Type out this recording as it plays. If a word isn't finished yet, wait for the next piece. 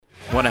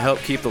Want to help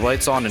keep the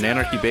lights on in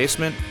Anarchy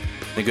Basement?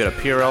 Then go to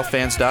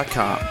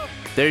PRLfans.com.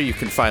 There you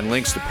can find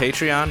links to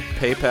Patreon,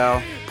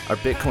 PayPal, our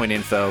Bitcoin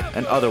info,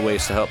 and other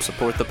ways to help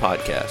support the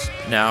podcast.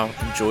 Now,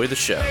 enjoy the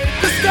show.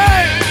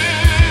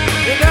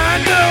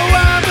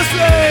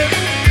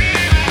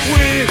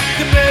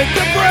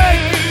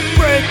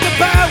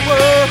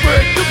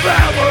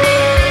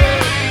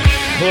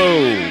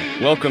 Hello,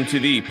 welcome to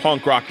the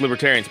Punk Rock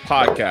Libertarians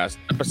podcast,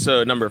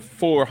 episode number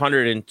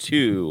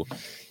 402.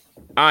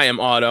 I am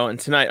Otto, and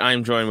tonight I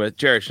am joined with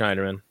Jared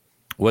Schneiderman.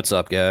 What's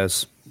up,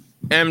 guys?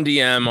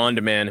 MDM on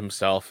demand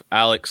himself,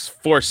 Alex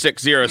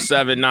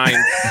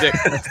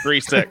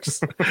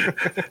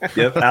 46079636.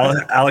 Yep,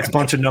 Alex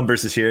Bunch of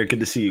Numbers is here. Good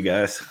to see you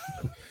guys.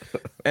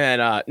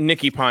 And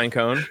Nikki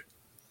Pinecone.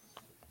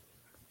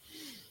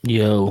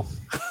 Yo.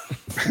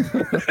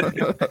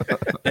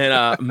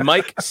 And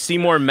Mike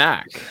Seymour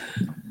Mack.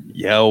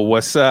 Yo,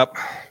 what's up?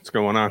 What's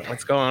going on?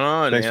 What's going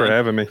on? Thanks man? for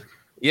having me.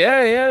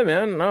 Yeah,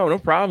 man. No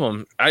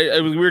problem.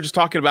 We were just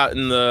talking about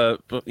in the,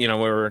 we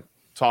were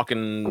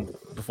talking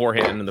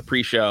beforehand in the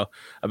pre-show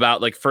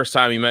about like first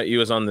time we met you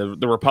was on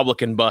the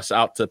Republican bus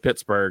out to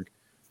Pittsburgh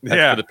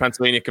for the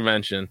Pennsylvania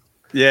convention.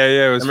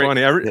 Yeah, it was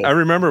funny. I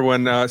remember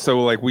when I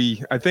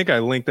think I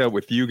linked up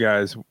with you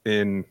guys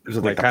in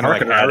like kind of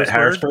like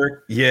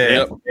Harrisburg.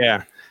 Yeah.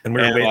 And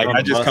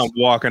I just come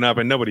walking up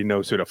and nobody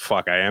knows who the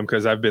fuck I am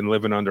because I've been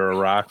living under a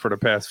rock for the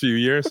past few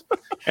years.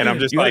 And I'm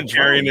just like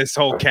carrying this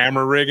whole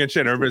camera rig and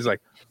shit. And everybody's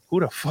like, who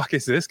the fuck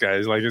is this guy?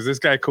 He's like, is this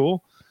guy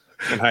cool?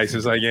 And Heist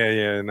is like,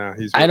 no,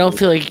 he's. I don't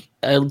feel like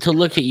to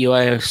look at you.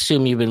 I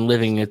assume you've been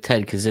living with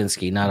Ted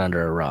Kaczynski, not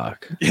under a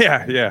rock.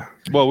 Yeah.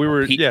 Well, we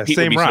were Pete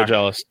same rock. So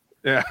jealous.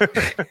 Yeah.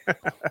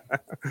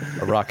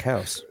 A rock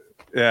house.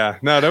 Yeah,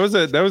 no, that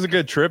was a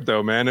good trip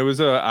though, man. It was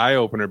an eye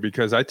opener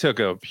because I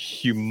took a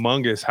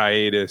humongous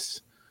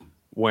hiatus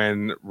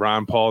when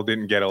Ron Paul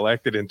didn't get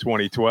elected in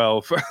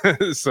 2012.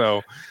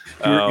 So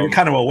you were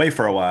kind of away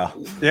for a while.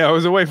 Yeah, I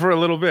was away for a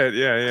little bit.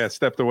 Yeah,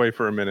 stepped away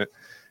for a minute,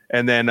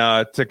 and then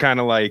to kind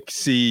of like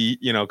see,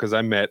 because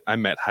I met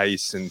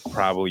Heist in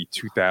probably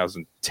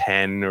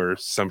 2010 or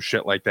some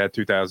shit like that,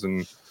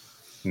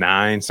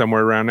 2009,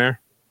 somewhere around there,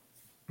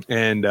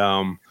 and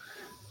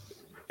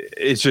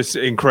it's just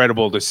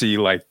incredible to see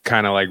like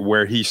kind of like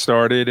where he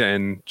started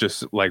and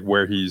just like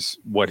what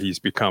he's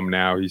become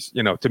now. He's,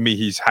 to me,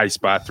 he's High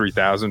Spot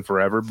 3000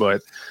 forever,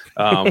 but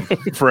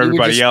for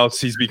everybody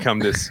else, he's become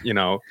this,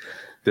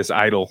 this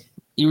idol.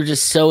 You were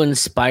just so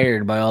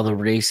inspired by all the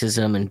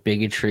racism and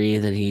bigotry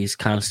that he's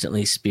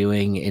constantly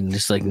spewing in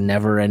just like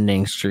never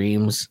ending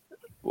streams.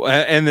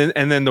 And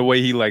then the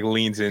way he like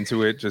leans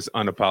into it just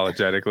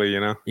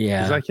unapologetically,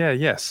 Yeah. He's like,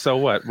 yes. So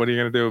what are you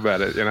going to do about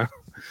it?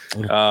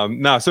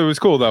 No, so it was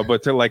cool though,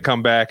 but to like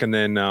come back and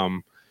then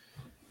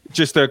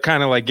just to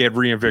kind of like get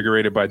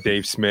reinvigorated by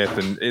Dave Smith,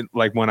 and it,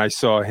 like when I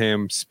saw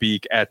him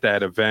speak at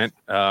that event,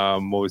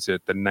 what was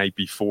it, the night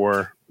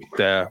before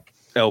the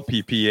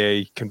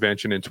LPPA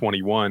convention in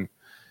 21,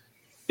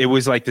 it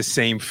was like the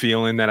same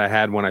feeling that I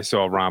had when I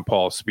saw Ron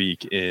Paul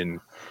speak in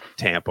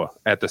Tampa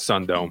at the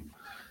Sun Dome.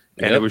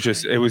 And it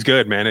was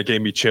good, man. It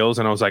gave me chills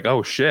and I was like,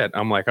 oh shit.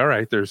 I'm like, all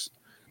right, there's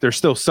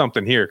still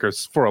something here.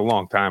 Cause for a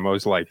long time I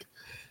was like,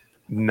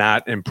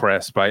 not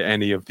impressed by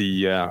any of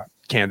the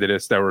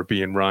candidates that were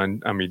being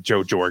run. I mean,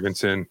 Jo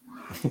Jorgensen,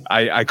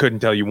 I couldn't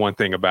tell you one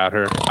thing about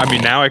her. I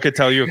mean, now I could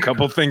tell you a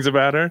couple things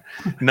about her.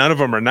 None of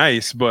them are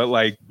nice, but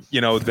like,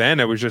 then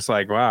it was just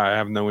like, wow, I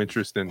have no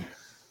interest in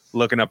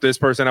looking up this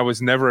person. I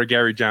was never a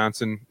Gary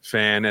Johnson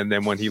fan. And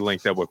then when he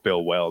linked up with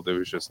Bill Weld, it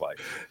was just like,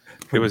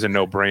 it was a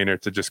no-brainer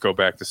to just go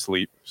back to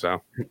sleep.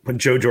 So when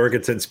Jo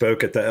Jorgensen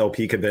spoke at the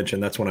LP convention,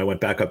 that's when I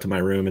went back up to my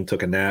room and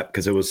took a nap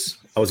because I was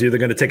either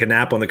going to take a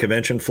nap on the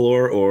convention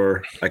floor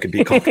or I could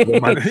be comfortable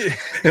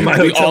in my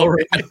hotel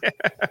room.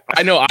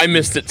 I know I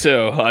missed it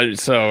too.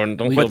 So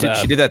don't feel bad.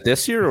 She did that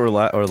this year or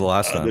the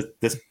last time?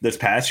 This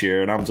past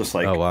year, and I'm just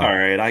like, oh, wow. All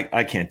right,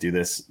 I can't do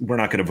this. We're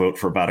not going to vote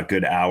for about a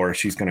good hour.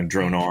 She's going to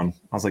drone on.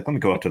 I was like, let me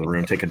go up to the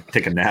room,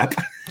 take a nap.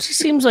 She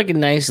seems like a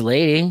nice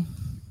lady.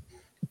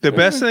 The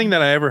best thing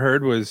that I ever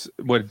heard was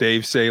what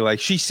Dave say.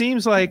 Like, she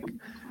seems like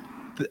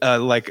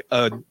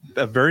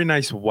a very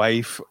nice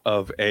wife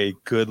of a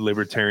good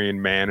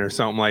libertarian man or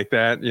something like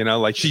that.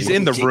 Like she's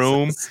in the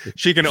room.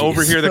 She can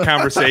overhear the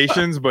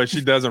conversations, but she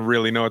doesn't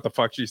really know what the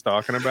fuck she's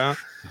talking about.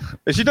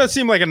 And she does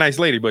seem like a nice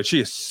lady, but she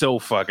is so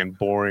fucking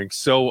boring,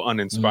 so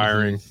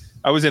uninspiring. Mm-hmm.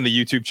 I was in the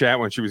YouTube chat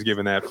when she was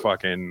giving that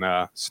fucking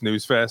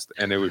snooze fest,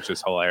 and it was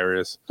just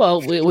hilarious. Well,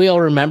 we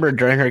all remember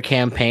during her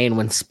campaign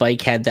when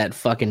Spike had that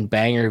fucking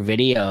banger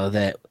video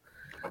that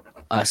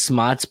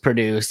Smots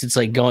produced. It's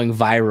like going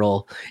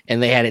viral,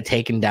 and they had it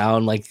taken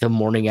down like the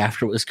morning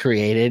after it was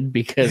created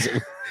because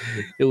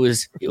it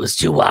was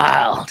too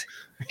wild.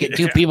 Get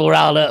two people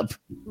riled up.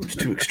 It was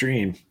too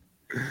extreme.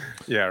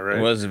 Yeah, right.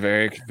 It was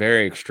very,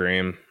 very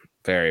extreme.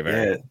 Very,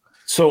 very. Yeah.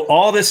 So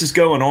all this is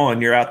going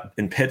on. You're out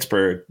in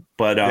Pittsburgh,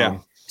 but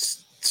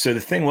so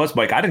the thing was,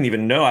 Mike, I didn't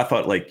even know. I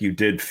thought like you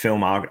did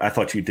film. I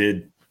thought you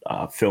did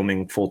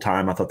filming full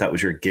time. I thought that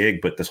was your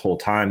gig, but this whole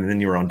time, and then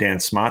you were on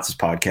Dan Smots'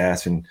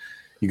 podcast, and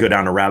you go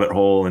down a rabbit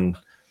hole and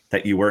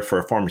that you work for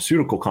a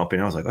pharmaceutical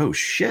company. I was like, oh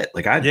shit.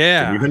 Like I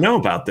didn't even know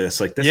about this.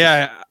 Like this.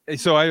 Yeah.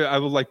 So I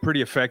was like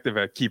pretty effective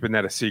at keeping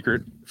that a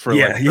secret for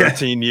like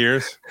 13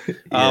 years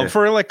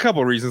for like a couple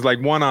of reasons.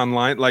 Like one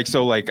online, like,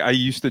 so like I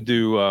used to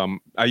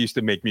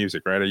make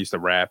music, right? I used to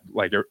rap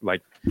like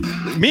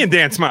me and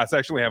Dan Smots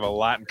actually have a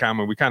lot in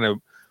common. We kind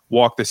of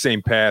walk the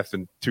same path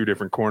in two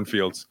different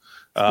cornfields.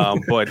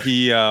 But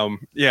he,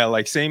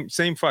 like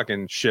same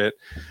fucking shit.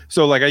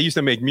 So like I used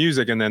to make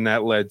music and then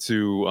that led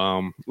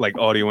to, like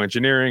audio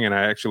engineering. And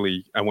I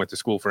went to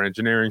school for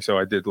engineering. So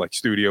I did like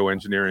studio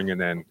engineering and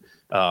then,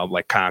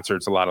 like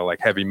concerts, a lot of like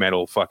heavy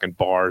metal fucking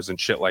bars and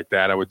shit like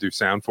that. I would do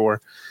sound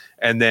for.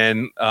 And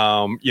then,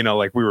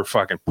 like we were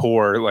fucking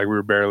poor. Like we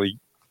were barely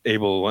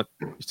able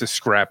to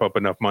scrap up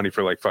enough money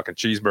for like fucking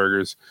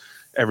cheeseburgers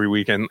every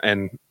weekend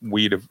and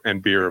weed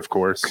and beer, of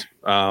course.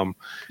 And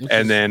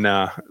then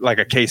like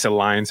a case of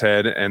Lion's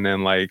Head and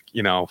then like,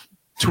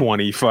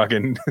 20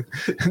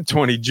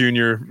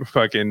 junior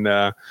fucking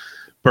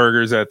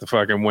burgers at the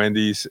fucking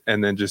Wendy's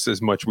and then just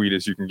as much weed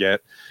as you can get.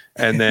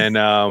 And then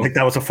like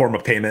that was a form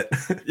of payment.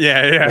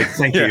 Yeah. Like,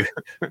 thank you.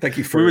 Thank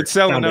you for we would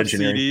sell enough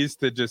CDs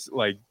to just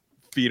like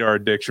feed our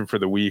addiction for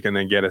the week and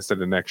then get us to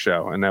the next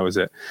show. And that was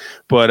it.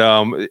 But,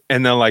 and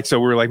then like, so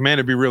we were like, man,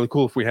 it'd be really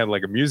cool if we had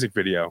like a music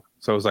video.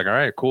 So I was like, all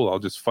right, cool. I'll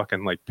just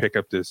fucking like pick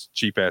up this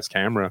cheap ass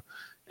camera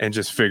and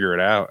just figure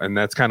it out. And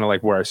that's kind of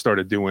like where I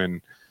started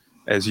doing,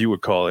 as you would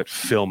call it,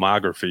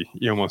 filmography.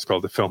 You almost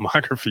called it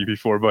filmography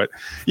before, but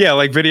yeah,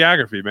 like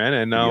videography, man.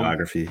 And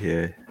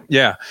videography.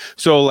 Yeah.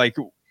 So like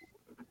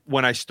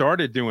when I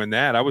started doing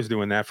that, I was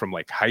doing that from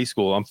like high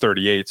school. I'm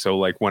 38. So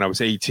like when I was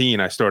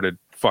 18, I started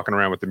fucking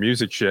around with the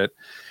music shit.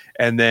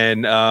 And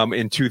then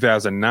in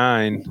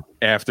 2009,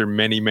 after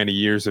many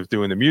years of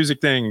doing the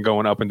music thing and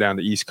going up and down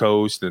the East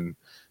Coast and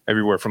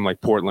everywhere from like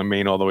Portland,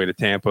 Maine, all the way to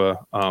Tampa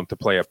to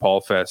play at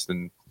Paul Fest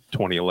in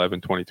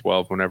 2011,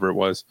 2012, whenever it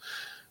was.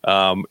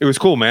 It was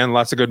cool, man.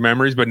 Lots of good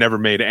memories, but never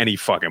made any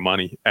fucking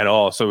money at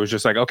all. So it was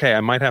just like, okay,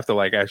 I might have to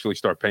like actually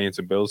start paying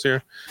some bills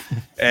here.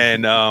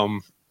 And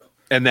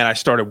then I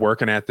started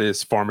working at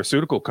this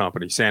pharmaceutical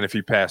company,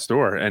 Sanofi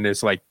Pasteur, and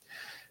it's like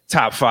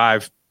top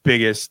 5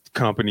 biggest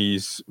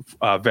companies,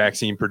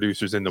 vaccine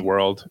producers in the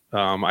world.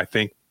 I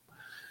think,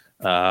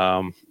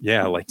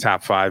 like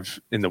top 5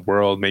 in the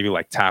world, maybe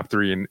like top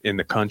 3 in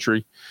the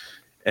country.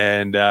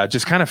 And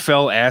just kind of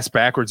fell ass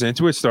backwards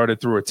into it. Started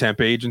through a temp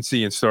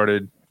agency and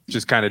started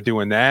just kind of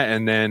doing that.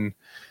 And then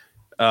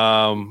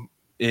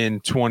in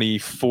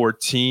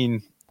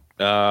 2014,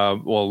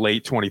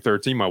 late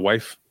 2013,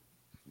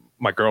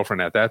 my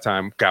girlfriend at that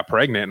time got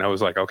pregnant, and I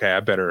was like, okay, I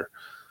better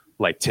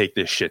like take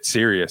this shit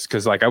serious.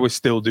 Cause like I was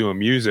still doing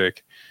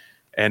music.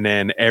 And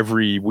then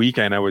every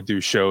weekend I would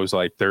do shows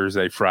like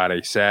Thursday,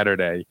 Friday,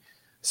 Saturday,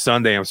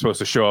 Sunday. I'm supposed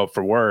to show up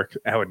for work.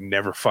 I would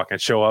never fucking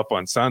show up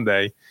on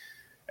Sunday.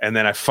 And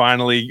then I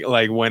finally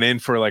like went in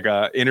for like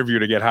a interview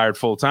to get hired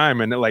full time,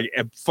 and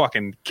it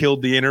fucking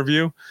killed the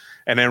interview.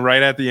 And then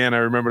right at the end, I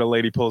remember the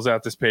lady pulls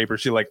out this paper.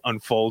 She like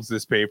unfolds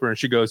this paper and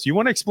she goes, "You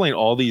want to explain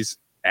all these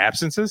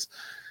absences?"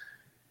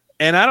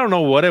 And I don't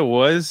know what it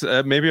was.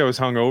 Maybe I was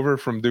hungover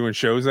from doing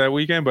shows that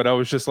weekend, but I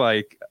was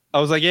like,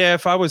 yeah,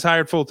 if I was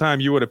hired full time,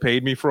 you would have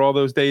paid me for all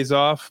those days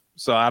off.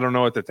 So I don't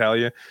know what to tell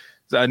you.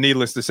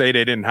 Needless to say,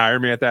 they didn't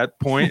hire me at that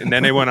point, and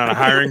then they went on a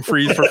hiring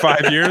freeze for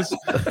 5 years.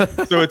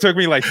 So it took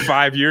me like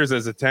 5 years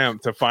as a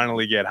temp to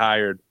finally get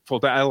hired full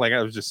time.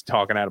 I was just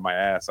talking out of my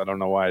ass. I don't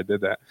know why I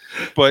did that,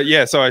 but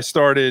yeah. So I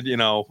started,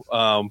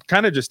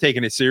 kind of just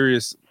taking it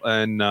serious,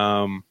 and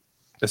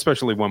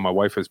especially when my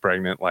wife was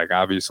pregnant, like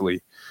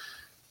obviously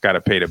got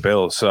to pay the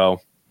bills.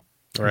 So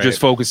just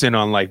focusing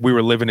on like, we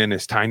were living in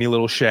this tiny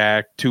little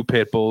shack, 2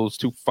 pit bulls,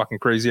 2 fucking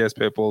crazy ass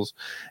pit bulls.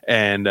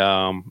 And,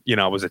 I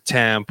was a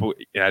temp. I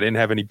didn't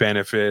have any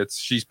benefits.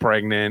 She's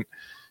pregnant.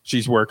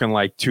 She's working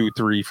like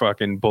 2-3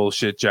 fucking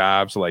bullshit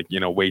jobs, like,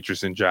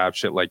 waitressing jobs,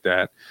 shit like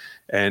that.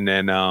 And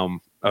then I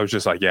was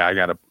just like, yeah, I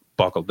got to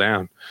buckle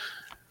down.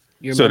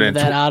 You remember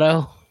that,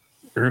 Otto?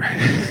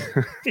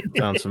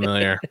 Sounds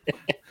familiar.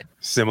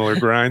 Similar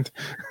grind.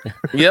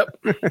 Yep.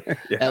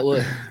 Yeah. That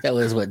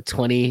was what,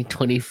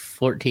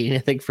 2014, I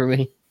think, for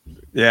me.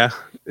 Yeah.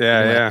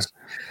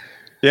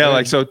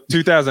 Like, so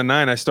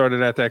 2009, I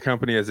started at that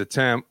company as a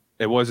temp.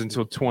 It wasn't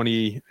until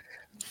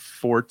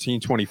 2014,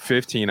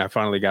 2015, I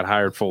finally got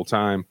hired full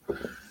time.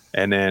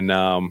 And then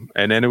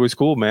it was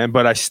cool, man.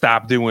 But I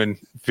stopped doing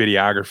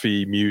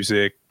videography,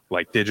 music,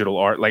 like digital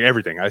art, like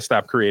everything. I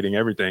stopped creating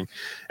everything.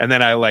 And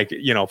then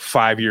I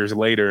 5 years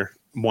later,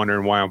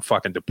 wondering why I'm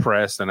fucking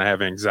depressed and I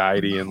have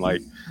anxiety and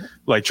like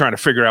trying to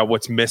figure out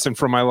what's missing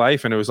from my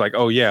life. And it was like,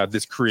 oh yeah,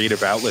 this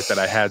creative outlet that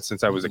I had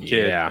since I was a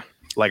kid. Yeah.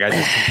 Like I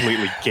just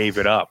completely gave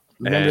it up.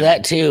 Remember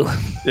that too.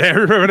 Yeah, I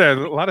remember that.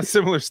 A lot of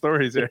similar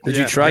stories there. Did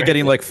you try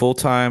getting like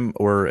full-time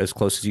or as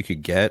close as you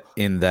could get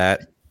in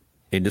that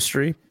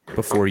industry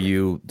before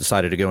you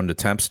decided to go into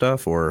temp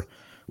stuff? Or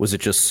was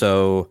it just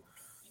so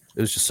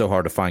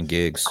hard to find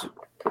gigs?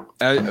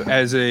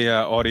 As a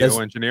audio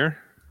engineer?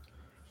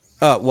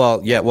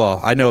 Well, yeah. Well,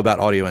 I know about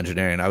audio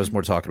engineering. I was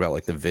more talking about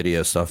like the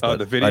video stuff. Oh, But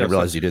the video I didn't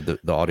realize stuff. you did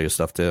the audio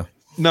stuff too.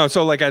 No,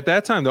 so like at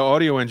that time, the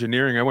audio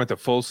engineering, I went to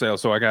Full Sail,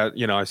 so I got,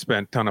 I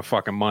spent a ton of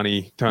fucking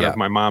money, ton of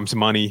my mom's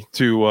money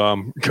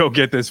to go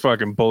get this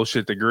fucking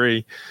bullshit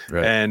degree,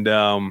 Right.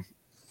 and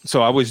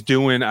so I was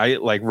doing, I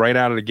like right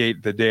out of the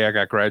gate, the day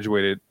I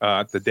graduated,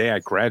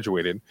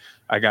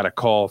 I got a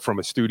call from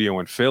a studio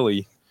in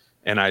Philly,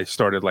 and I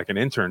started like an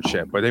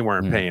internship, but they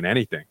weren't paying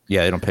anything.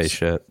 Yeah, they don't pay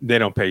shit. They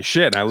don't pay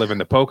shit. I live in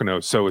the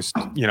Poconos, so it's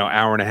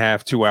hour and a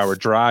half, 2 hour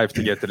drive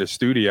to get to the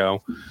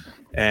studio,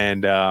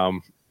 and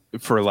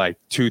for like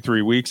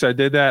 2-3 weeks I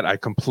did that. I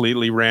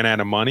completely ran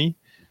out of money,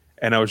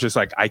 and I was just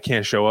like, I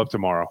can't show up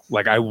tomorrow.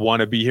 Like, I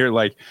want to be here.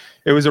 Like,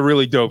 it was a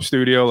really dope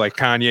studio. Like,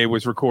 Kanye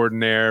was recording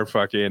there.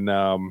 Fucking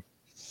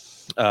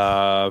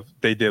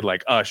they did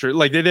like Usher,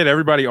 like they did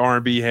everybody,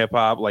 R&B, hip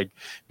hop, like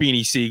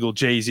Beanie Siegel,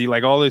 Jay-Z,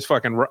 like all these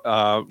fucking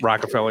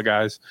Rockefeller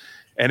guys.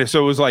 And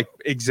so it was like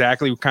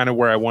exactly kind of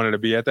where I wanted to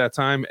be at that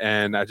time,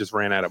 and I just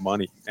ran out of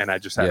money, and I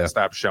just had to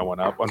stop showing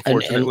up,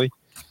 unfortunately.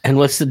 And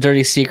what's the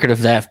dirty secret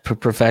of that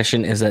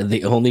profession is that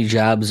the only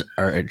jobs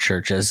are at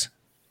churches.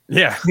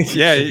 Yeah.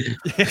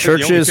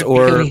 Churches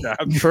or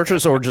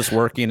just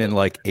working in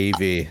like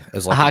AV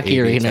as like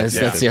hockey AV arenas.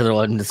 technician. That's the other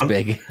one that's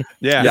big.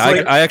 Yeah.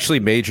 I actually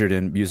majored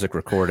in music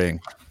recording.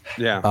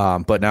 Yeah.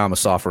 But now I'm a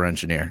software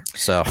engineer.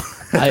 So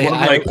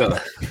I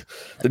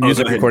the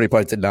music recording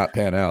part did not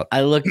pan out.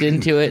 I looked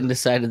into it and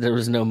decided there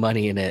was no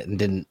money in it and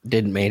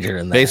didn't major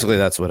in that. Basically,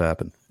 that's what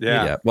happened.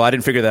 Yeah. Well, I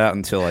didn't figure that out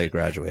until I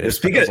graduated.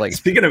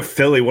 Speaking of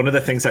Philly, one of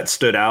the things that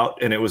stood out,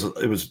 and it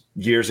was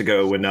years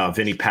ago when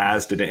Vinny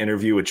Paz did an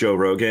interview with Joe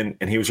Rogan,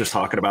 and he was just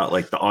talking about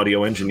like the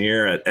audio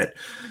engineer at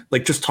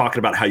like just talking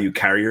about how you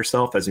carry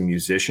yourself as a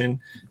musician.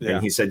 Yeah.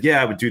 And he said,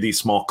 I would do these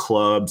small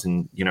clubs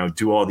and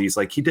do all these,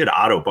 like he did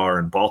Auto Bar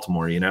in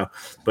Baltimore,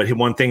 but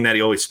one thing that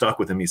he always stuck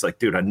with him, he's like,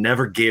 dude, I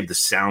never gave the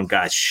sound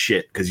guy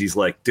shit, because he's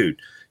like, dude,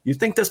 you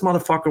think this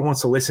motherfucker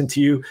wants to listen to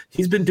you?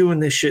 He's been doing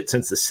this shit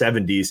since the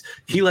 70s.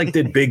 He like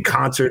did big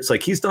concerts.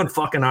 Like he's done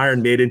fucking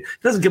Iron Maiden. He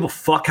doesn't give a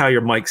fuck how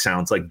your mic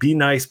sounds. Like, be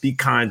nice, be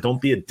kind. Don't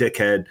be a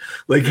dickhead.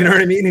 Like, you know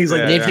what I mean? He's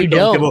like, if you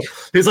don't,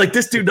 he's like,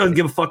 this dude doesn't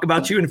give a fuck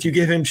about you. And if you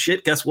give him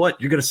shit, guess what?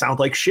 You're going to sound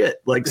like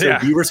shit. Like, so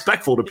be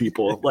respectful to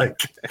people.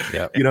 Like,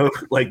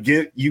 like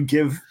give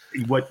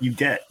what you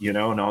get, and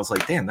I was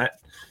like, damn, that.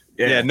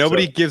 Yeah,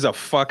 nobody gives a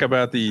fuck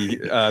about the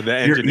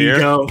engineer.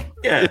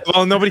 Yeah.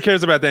 Well, nobody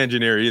cares about the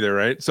engineer either,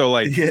 right? So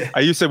like I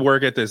used to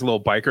work at this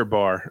little biker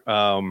bar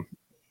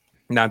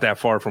not that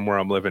far from where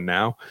I'm living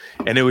now,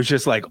 and it was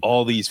just like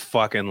all these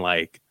fucking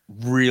like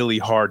really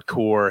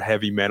hardcore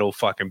heavy metal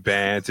fucking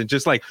bands, and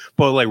just like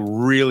but like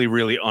really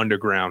really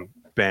underground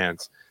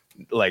bands.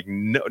 Like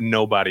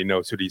nobody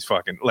knows who these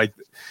fucking like.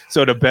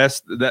 So the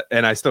best that,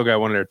 and I still got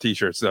one of their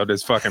t-shirts. So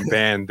this fucking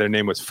band, their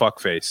name was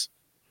Fuckface.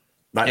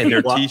 And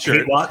their t-shirt,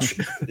 Hate Watch.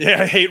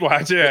 Yeah, Hate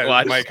Watch. Yeah,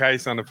 Mike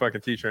Heiss on the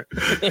fucking t-shirt.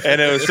 And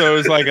it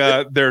was like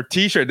their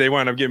t-shirt. They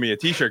wound up giving me a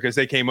t-shirt because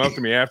they came up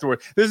to me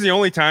afterward. This is the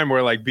only time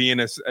where like being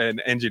an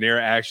engineer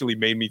actually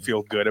made me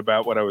feel good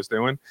about what I was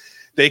doing.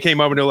 They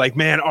came up and they're like,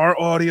 "Man, our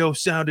audio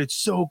sounded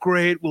so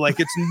great. Like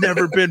it's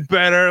never been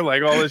better."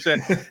 Like all this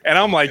shit. And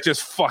I'm like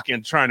just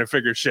fucking trying to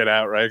figure shit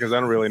out, right? Because I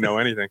don't really know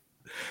anything.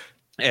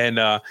 And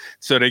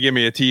so they give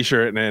me a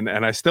t-shirt, and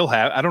I still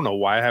have. I don't know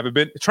why I haven't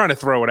been trying to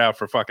throw it out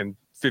for fucking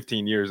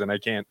 15 years, and I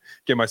can't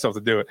get myself to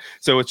do it.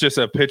 So it's just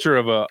a picture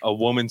of a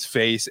woman's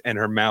face, and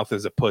her mouth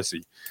is a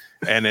pussy,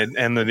 and then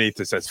underneath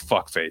it says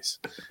 "fuck face,"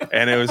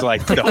 and it was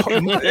like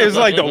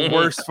the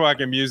worst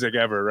fucking music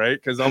ever, right?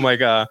 Because I'm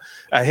like a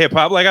hip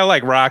hop, like I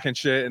like rock and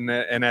shit, and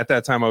at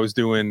that time I was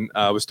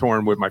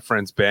touring with my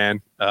friend's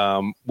band,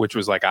 which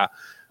was like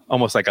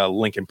almost like a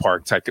Linkin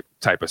Park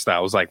type of style.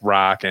 It was like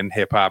rock and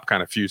hip hop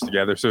kind of fused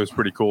together, so it was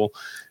pretty cool.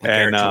 Like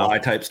and July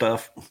type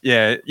stuff.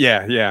 Yeah,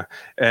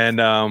 and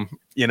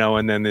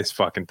and then this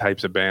fucking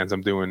types of bands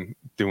I'm doing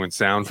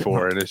sound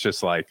for, and it's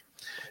just like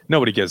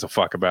nobody gives a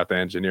fuck about the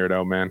engineer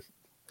though, man.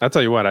 I'll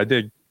tell you what, I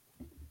did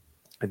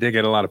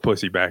get a lot of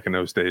pussy back in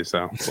those days,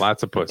 though.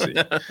 Lots of pussy.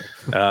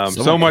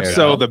 So much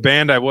so the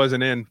band I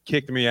wasn't in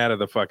kicked me out of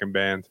the fucking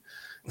band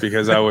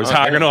because I was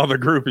hogging all the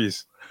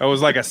groupies. I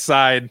was like a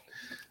side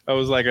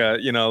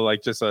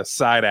just a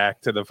side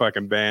act to the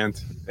fucking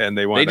band, and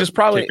they wanted to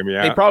kick me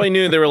out. They probably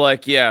knew. They were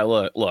like, "Yeah,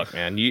 look,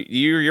 man,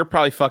 you're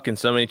probably fucking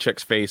so many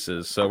chicks'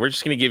 faces, so we're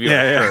just gonna give you a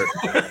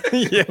shirt."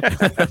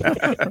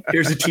 Yeah.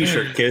 Here's a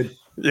t-shirt, kid.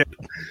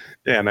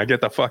 Yeah, now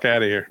get the fuck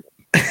out of here.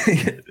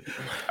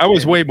 I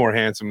was way more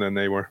handsome than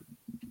they were,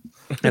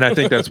 and I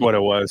think that's what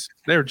it was.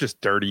 They were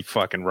just dirty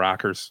fucking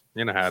rockers.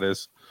 You know how it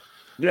is.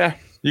 Yeah,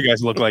 you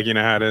guys look like you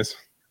know how it is.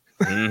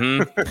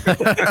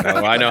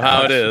 Mm-hmm. I know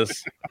how it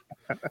is.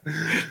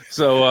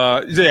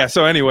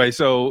 So anyway,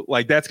 so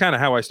like that's kind of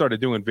how I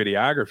started doing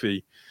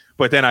videography,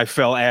 but then I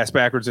fell ass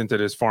backwards into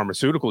this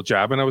pharmaceutical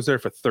job, and I was there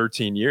for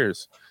 13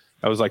 years.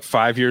 I was like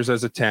 5 years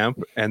as a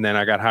temp, and then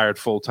I got hired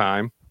full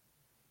time,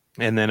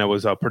 and then I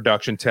was a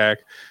production tech,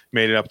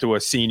 made it up to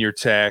a senior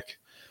tech,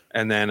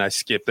 and then I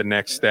skipped the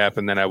next step,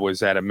 and then I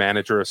was at a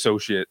manager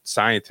associate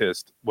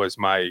scientist was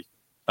my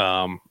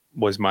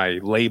was my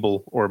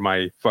label or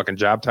my fucking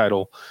job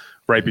title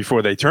right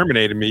before they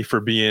terminated me for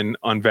being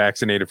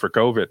unvaccinated for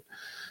COVID.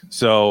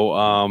 So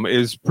it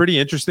was a pretty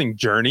interesting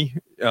journey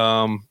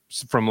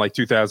from like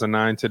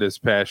 2009 to this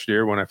past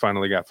year when I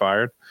finally got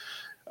fired.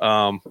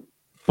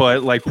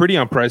 But like pretty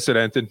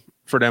unprecedented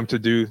for them to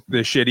do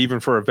this shit, even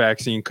for a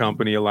vaccine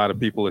company. A lot of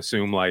people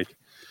assume like,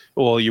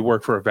 well, you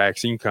work for a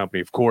vaccine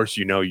company. Of course,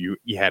 you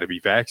had to be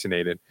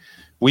vaccinated.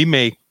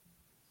 I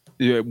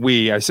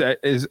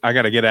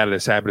got to get out of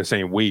this habit of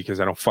saying we because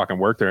I don't fucking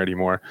work there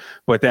anymore.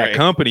 But that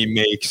company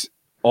makes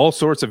all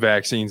sorts of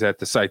vaccines at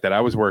the site that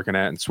I was working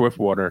at in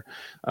Swiftwater.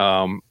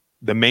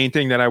 The main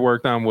thing that I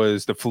worked on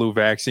was the flu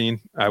vaccine.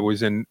 I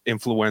was in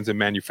influenza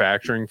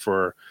manufacturing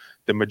for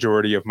the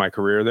majority of my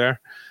career there.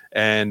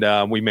 And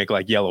we make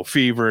like yellow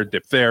fever,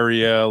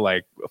 diphtheria,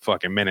 like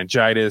fucking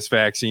meningitis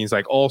vaccines,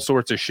 like all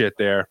sorts of shit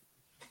there.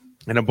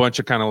 And a bunch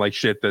of kind of like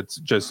shit that's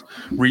just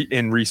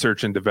in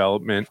research and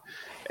development.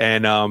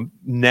 And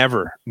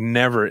never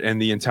in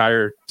the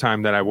entire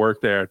time that I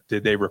worked there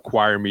did they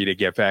require me to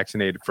get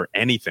vaccinated for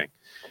anything.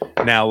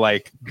 Now,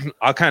 like,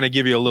 I'll kind of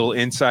give you a little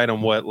insight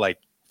on what like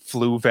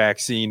flu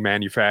vaccine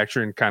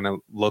manufacturing kind of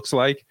looks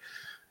like.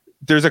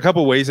 There's a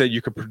couple ways that you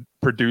could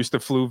produce the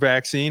flu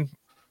vaccine,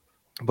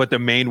 but the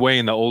main way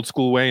and the old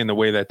school way and the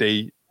way that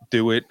they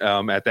do it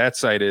at that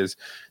site is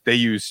they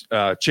use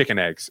chicken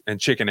eggs and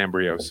chicken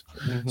embryos.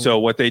 Mm-hmm. So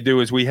what they do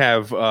is we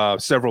have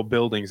several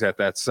buildings at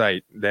that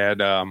site that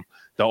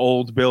the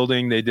old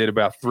building, they did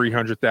about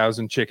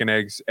 300,000 chicken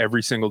eggs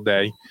every single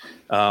day.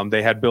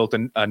 They had built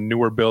a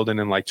newer building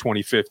in like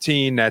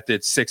 2015 that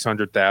did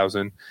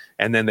 600,000.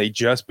 And then they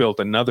just built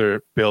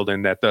another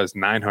building that does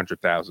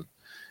 900,000.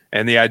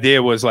 And the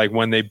idea was like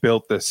when they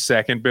built the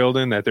second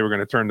building that they were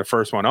going to turn the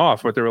first one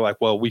off, but they were like,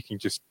 well, we can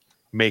just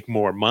make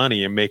more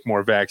money and make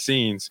more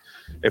vaccines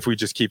if we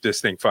just keep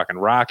this thing fucking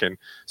rocking.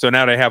 So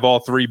now they have all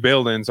three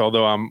buildings,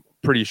 although I'm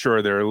pretty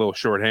sure they're a little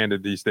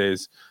shorthanded these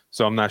days.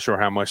 So I'm not sure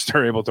how much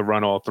they're able to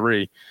run all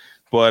three.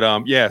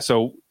 But yeah,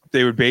 so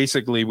we would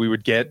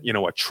get,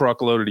 a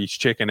truckload of these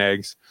chicken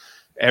eggs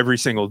every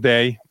single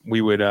day. We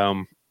would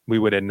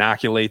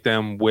inoculate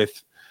them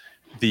with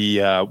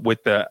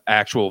the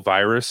actual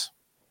virus.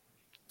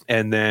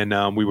 And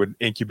then we would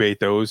incubate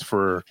those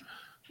for,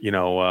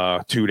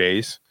 2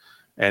 days.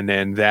 And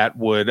then that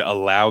would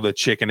allow the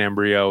chicken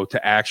embryo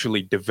to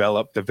actually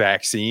develop the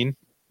vaccine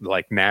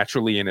like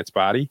naturally in its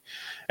body.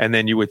 And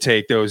then you would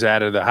take those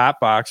out of the hot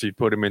box. You'd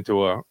put them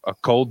into a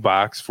cold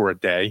box for a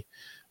day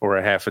or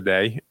a half a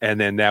day. And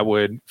then that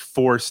would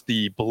force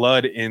the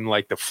blood in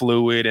like the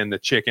fluid and the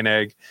chicken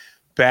egg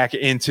back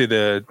into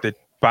the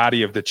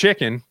body of the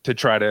chicken to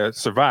try to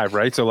survive.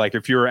 Right. So like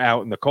if you're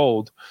out in the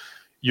cold,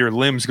 your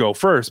limbs go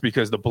first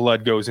because the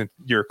blood goes in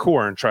your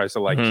core and tries to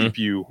like keep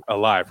you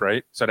alive,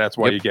 right? So that's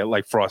why you get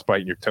like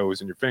frostbite in your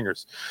toes and your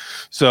fingers.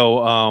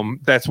 So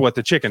that's what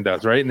the chicken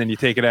does, right? And then you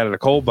take it out of the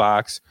cold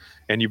box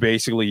and you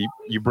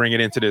bring it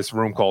into this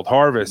room called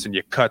harvest and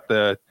you cut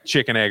the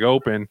chicken egg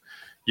open,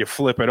 you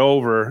flip it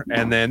over,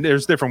 and then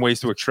there's different ways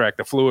to extract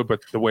the fluid,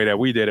 but the way that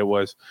we did it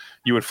was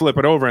you would flip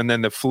it over and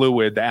then the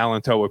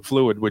allantoic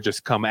fluid would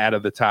just come out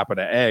of the top of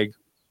the egg.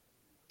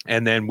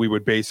 And then we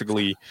would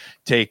basically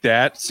take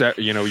that,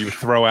 you would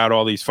throw out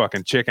all these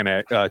fucking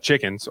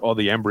chickens, all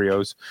the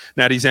embryos.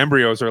 Now these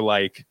embryos are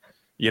like,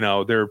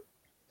 they're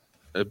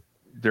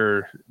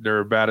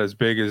about as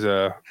big as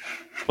a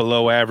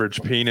below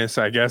average penis,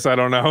 I guess. I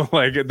don't know.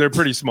 Like they're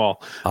pretty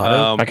small.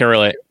 I can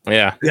relate.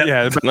 Yeah.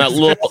 Not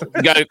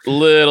got a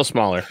little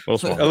smaller. A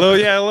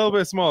little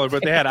bit smaller,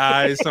 but they had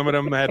eyes. Some of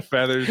them had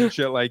feathers and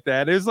shit like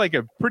that. It was like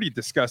a pretty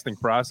disgusting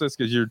process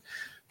because you're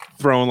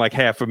throwing like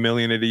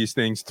 500,000 of these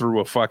things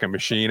through a fucking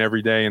machine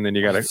every day, and then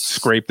you got to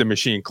scrape the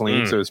machine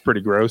clean. So it's pretty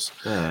gross.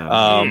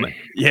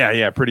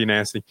 Pretty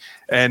nasty.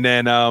 And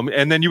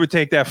then you would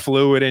take that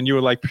fluid and you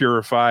would like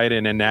purify it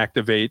and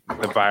inactivate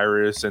the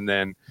virus, and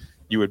then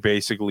you would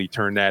basically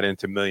turn that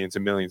into millions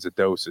and millions of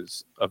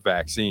doses of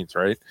vaccines,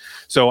 right?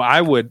 So I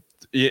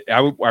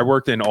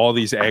worked in all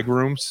these egg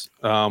rooms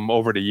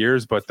over the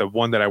years, but the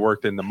one that I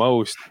worked in the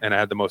most and I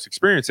had the most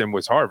experience in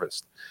was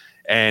Harvest.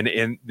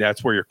 And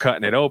that's where you're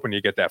cutting it open.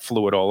 You get that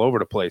fluid all over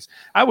the place.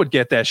 I would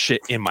get that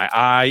shit in my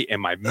eye,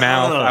 in my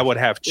mouth. I would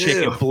have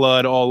chicken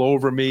blood all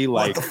over me,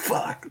 like what the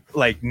fuck?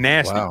 Like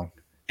nasty. Wow.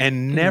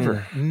 And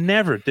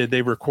never did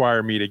they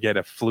require me to get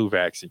a flu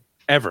vaccine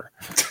ever.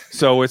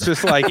 So it's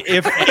just like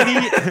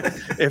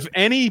if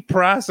any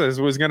process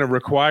was going to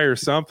require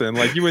something,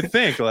 like you would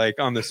think, like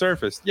on the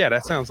surface, yeah,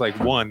 that sounds like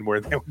one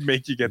where they would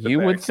make you get the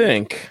vaccine. Would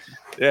think.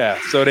 Yeah,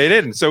 so they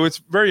didn't. So it's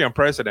very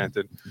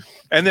unprecedented.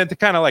 And then to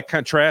kind of like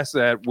contrast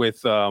that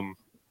with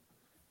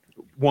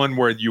one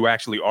where you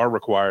actually are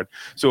required.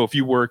 So if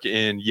you work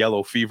in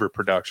yellow fever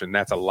production,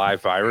 that's a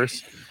live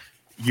virus.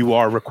 You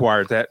are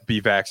required to be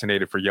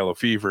vaccinated for yellow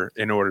fever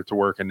in order to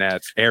work in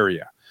that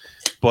area.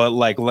 But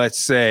like, let's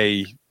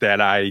say that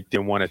I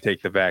didn't want to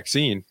take the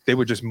vaccine, they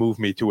would just move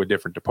me to a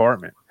different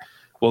department.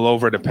 Well,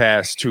 over the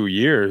past 2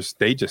 years,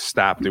 they just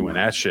stopped doing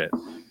that shit.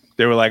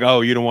 They were like,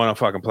 oh, you don't want to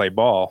fucking play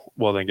ball?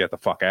 Well, then get the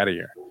fuck out of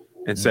here.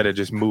 instead of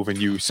just moving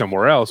you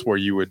somewhere else where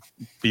you would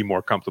be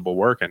more comfortable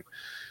working.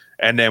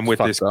 And then with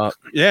this,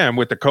 and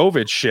with the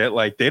COVID shit,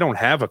 like they don't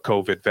have a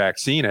COVID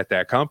vaccine at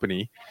that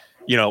company,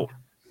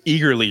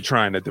 eagerly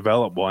trying to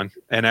develop one.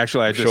 And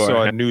actually, I just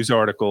saw a news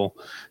article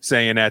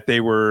saying that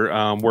they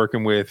were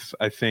working with,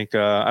 I think,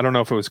 I don't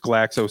know if it was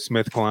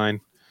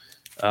GlaxoSmithKline.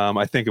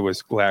 I think it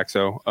was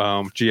Glaxo,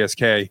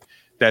 GSK,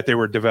 that they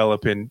were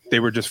developing. They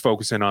were just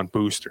focusing on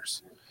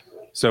boosters.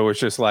 So it's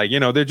just like,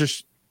 they're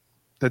just,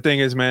 the thing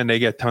is, man, they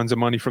get tons of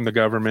money from the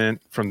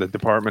government, from the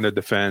Department of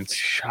Defense.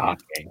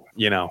 Shocking.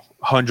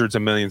 Hundreds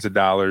of millions of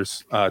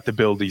dollars to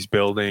build these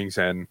buildings.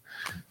 And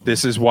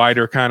this is why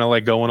they're kind of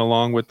like going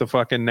along with the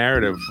fucking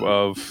narrative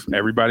of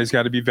everybody's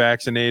got to be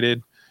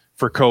vaccinated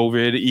for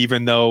COVID,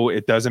 even though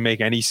it doesn't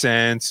make any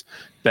sense.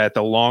 That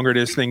the longer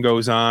this thing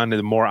goes on,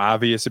 the more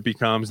obvious it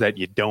becomes that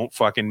you don't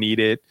fucking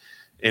need it.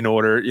 In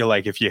order,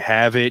 if you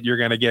have it, you're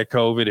going to get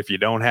COVID. If you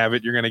don't have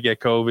it, you're going to get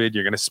COVID.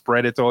 You're going to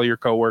spread it to all your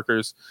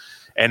coworkers.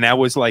 And that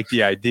was like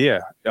the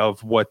idea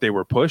of what they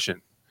were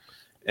pushing.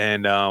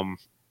 And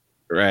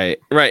right.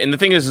 And the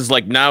thing is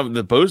like now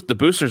the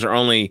boosters are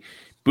only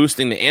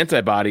boosting the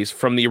antibodies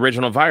from the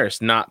original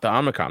virus, not the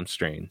Omicron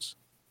strains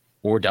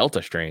or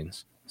Delta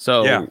strains.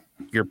 So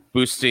you're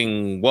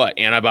boosting what?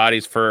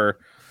 Antibodies for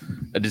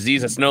a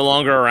disease that's no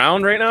longer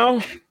around right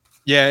now?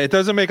 Yeah, it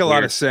doesn't make a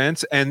lot of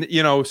sense. And,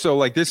 so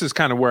like this is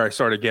kind of where I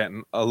started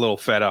getting a little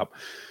fed up.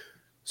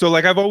 So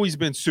like I've always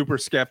been super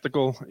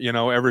skeptical,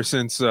 ever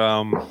since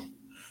I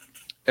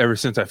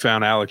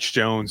found Alex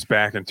Jones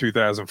back in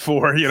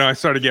 2004, I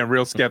started getting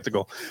real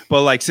skeptical.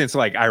 But like since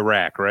like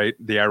Iraq, right?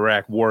 The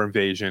Iraq war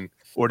invasion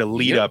or the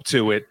lead up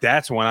to it,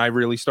 that's when I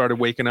really started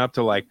waking up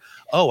to like,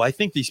 oh, I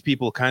think these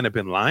people kind of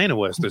been lying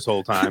to us this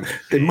whole time.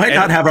 They might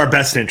not have our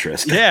best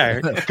interest. Yeah,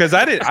 because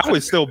I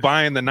was still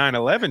buying the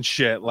 9/11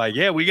 shit. Like,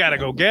 yeah, we got to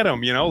go get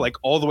them, like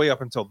all the way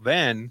up until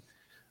then,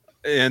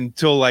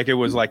 until like it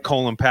was like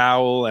Colin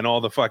Powell and all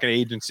the fucking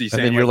agencies.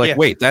 And then you're like,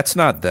 wait, that's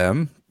not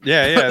them.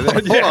 Yeah.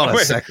 Hold on a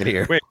second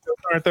here. Wait, those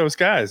aren't those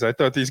guys. I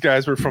thought these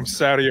guys were from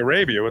Saudi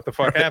Arabia. What the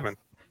fuck happened?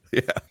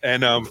 Yeah.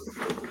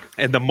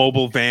 And the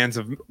mobile vans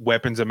of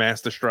weapons of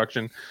mass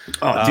destruction.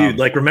 Oh, dude,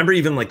 like remember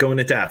even like going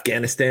into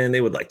Afghanistan,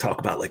 they would like talk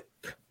about like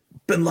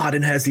Bin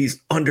Laden has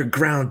these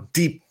underground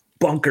deep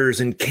bunkers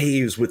and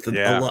caves with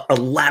a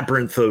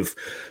labyrinth of,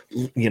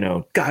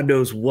 God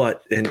knows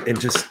what. And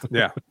just,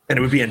 and it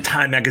would be in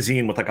Time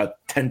magazine with like a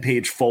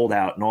 10-page fold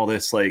out and all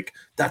this, like,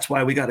 that's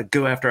why we got to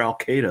go after Al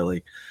Qaeda.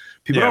 Like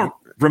people don't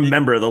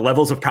remember the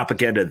levels of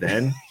propaganda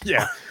then.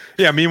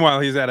 Yeah, meanwhile,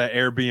 he's at an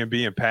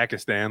Airbnb in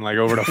Pakistan, like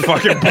over the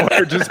fucking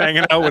border, just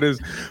hanging out with his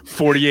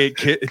 48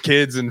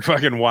 kids and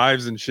fucking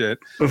wives and shit.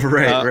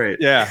 Right.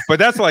 Yeah, but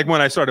that's like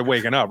when I started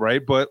waking up,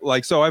 right? But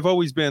like, so I've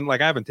always been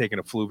like, I haven't taken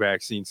a flu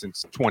vaccine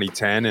since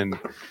 2010. And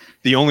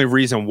the only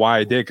reason why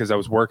I did, because I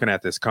was working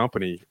at this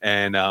company.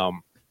 And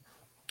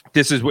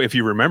this is, if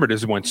you remember, this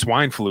is when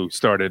swine flu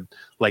started.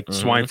 Like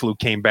swine flu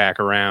came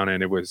back around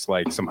and it was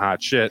like some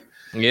hot shit.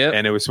 Yeah.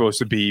 And it was supposed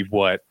to be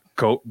what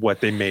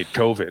they made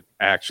COVID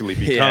actually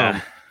become.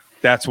 Yeah.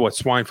 That's what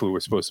swine flu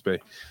was supposed to be.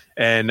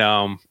 And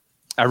I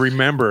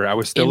remember I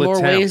was still in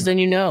more ways than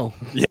you know.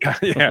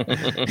 Yeah.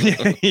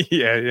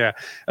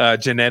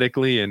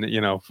 Genetically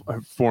and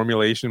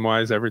formulation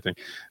wise, everything.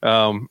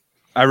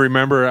 I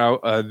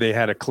remember they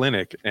had a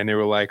clinic and they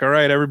were like, all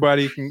right,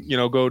 everybody can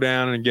go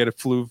down and get a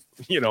flu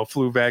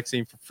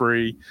vaccine for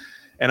free.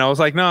 And I was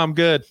like, no, I'm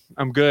good.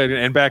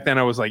 And back then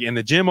I was like in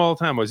the gym all the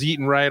time. I was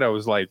eating right. I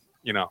was like,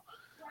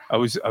 I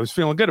was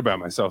feeling good about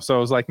myself. So I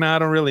was like, nah, I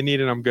don't really need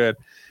it. I'm good.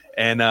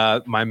 And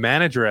my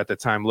manager at the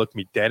time looked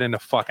me dead in the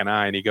fucking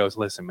eye and he goes,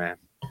 listen, man,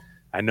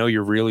 I know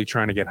you're really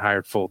trying to get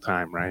hired full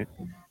time, right?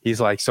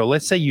 He's like, so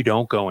let's say you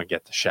don't go and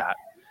get the shot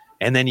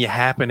and then you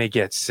happen to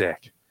get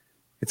sick.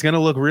 It's going to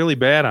look really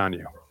bad on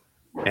you.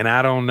 And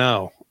I don't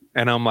know.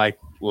 And I'm like,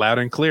 loud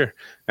and clear.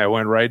 I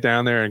went right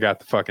down there and got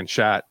the fucking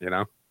shot,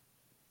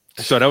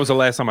 So that was the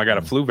last time I got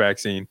a flu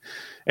vaccine.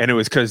 And it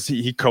was because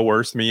he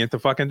coerced me into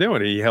fucking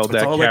doing it. He held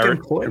that carrot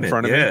in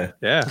front of me.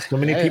 Yeah. So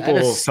many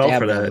people fell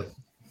for that.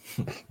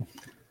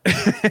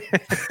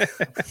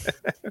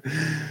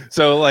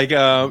 So like,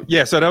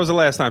 so that was the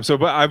last time. So,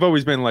 but I've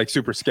always been like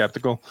super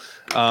skeptical.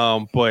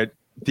 But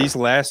these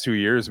last 2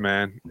 years,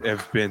 man,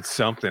 have been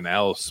something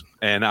else.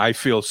 And I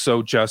feel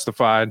so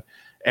justified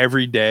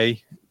every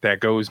day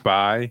that goes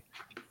by.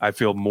 I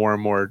feel more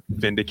and more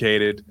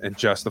vindicated and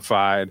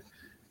justified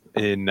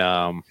in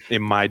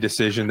my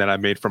decision that I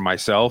made for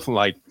myself.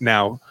 Like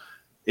now,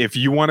 if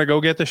you want to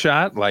go get the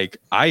shot, like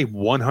I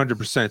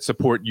 100%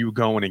 support you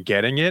going and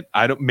getting it.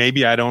 I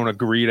don't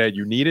agree that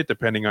you need it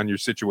depending on your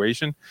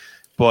situation,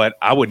 but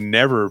I would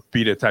never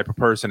be the type of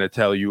person to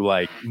tell you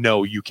like,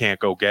 no, you can't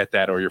go get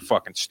that or you're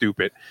fucking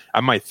stupid.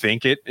 I might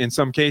think it in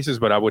some cases,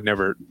 but I would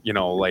never,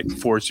 like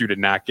force you to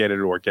not get it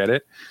or get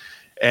it.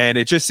 And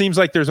it just seems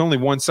like there's only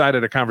one side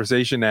of the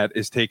conversation that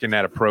is taking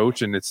that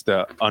approach, and it's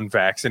the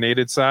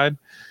unvaccinated side.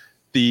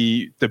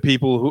 The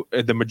people who,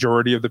 the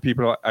majority of the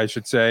people, I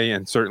should say,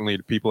 and certainly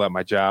the people at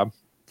my job,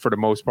 for the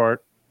most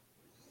part,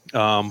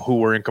 who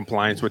were in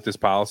compliance with this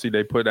policy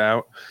they put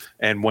out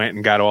and went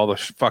and got all the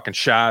fucking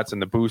shots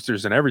and the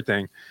boosters and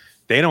everything.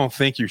 They don't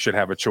think you should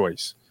have a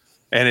choice.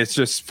 And it's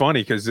just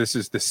funny because this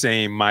is the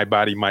same my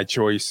body, my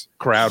choice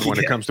crowd when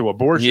it comes to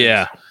abortion.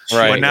 Yeah,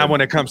 right. But now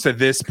when it comes to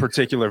this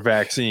particular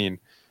vaccine,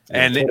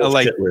 and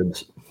like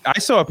I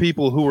saw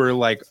people who were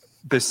like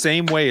the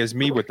same way as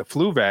me with the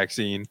flu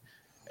vaccine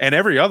and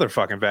every other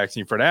fucking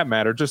vaccine for that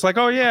matter, just like,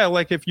 oh yeah,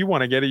 like if you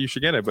want to get it, you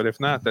should get it. But if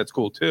not, that's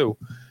cool too.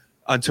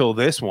 Until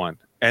this one.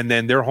 And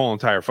then their whole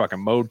entire fucking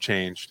mode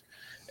changed.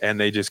 And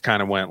they just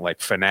kind of went like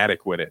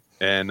fanatic with it.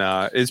 And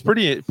it's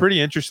pretty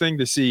interesting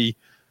to see,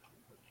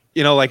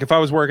 you know, like if I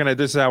was working at,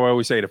 this is how I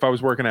always say it, if I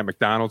was working at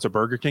McDonald's or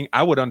Burger King,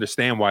 I would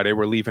understand why they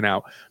were leaving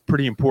out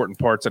pretty important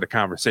parts of the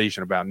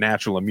conversation about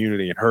natural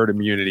immunity and herd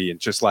immunity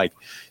and just like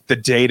the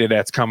data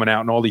that's coming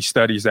out and all these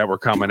studies that were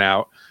coming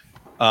out.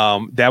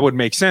 That would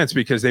make sense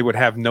because they would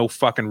have no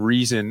fucking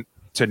reason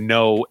to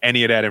know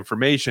any of that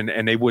information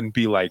and they wouldn't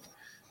be like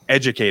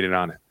educated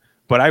on it.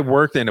 But I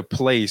worked in a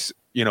place,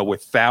 you know,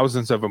 with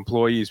thousands of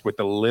employees with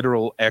the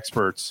literal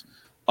experts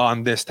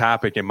on this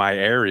topic in my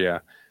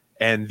area.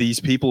 And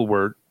these people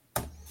were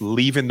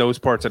leaving those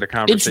parts of the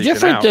conversation It's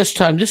different out. this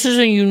time. This is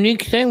a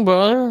unique thing,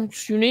 brother.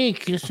 It's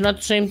unique. It's not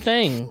the same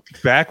thing.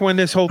 Back when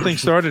this whole thing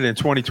started in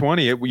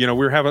 2020, you know,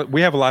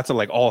 we have lots of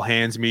like all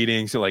hands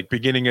meetings, so like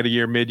beginning of the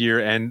year,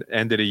 mid-year, and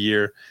end of the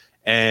year.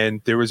 And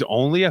there was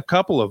only a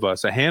couple of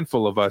us, a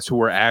handful of us who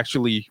were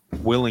actually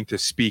willing to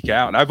speak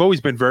out. And I've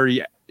always been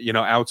very, you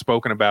know,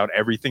 outspoken about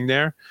everything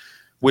there,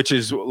 which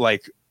is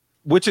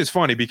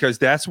funny because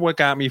that's what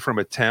got me from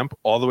a temp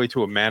all the way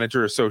to a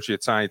manager,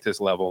 associate scientist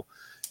level.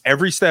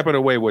 Every step of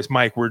the way was,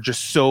 Mike, we're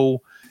just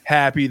so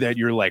happy that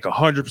you're like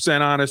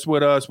 100% honest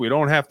with us. We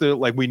don't have to,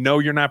 like, we know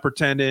you're not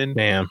pretending.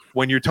 Damn.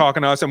 When you're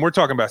talking to us, and we're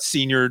talking about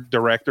senior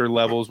director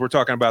levels. We're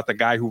talking about the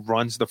guy who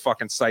runs the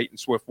fucking site in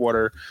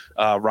Swiftwater,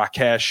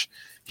 Rakesh.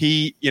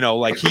 He, you know,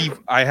 like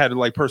I had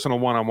like personal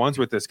one-on-ones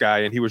with this guy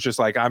and he was just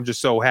like, I'm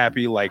just so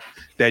happy like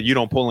that you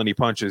don't pull any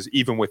punches,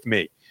 even with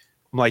me.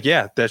 I'm like,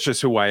 yeah, that's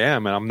just who I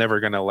am. And I'm never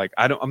going to like,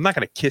 I'm not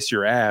going to kiss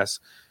your ass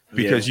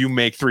because you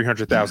make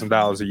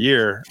 $300,000 a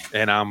year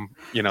and I'm,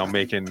 you know,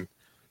 making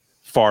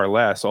far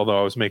less, although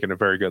I was making a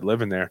very good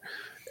living there.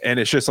 And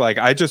it's just like,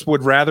 I just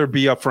would rather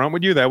be upfront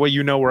with you. That way,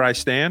 you know where I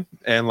stand.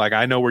 And like,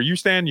 I know where you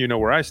stand. You know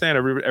where I stand.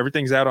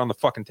 Everything's out on the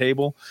fucking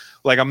table.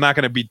 Like, I'm not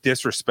going to be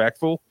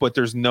disrespectful, but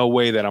there's no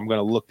way that I'm going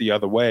to look the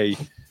other way,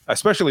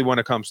 especially when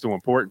it comes to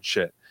important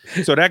shit.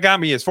 So that got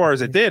me as far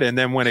as it did. And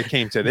then when it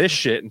came to this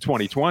shit in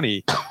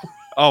 2020,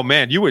 oh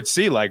man, you would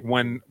see like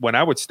when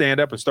I would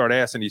stand up and start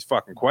asking these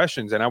fucking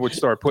questions and I would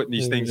start putting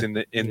these things in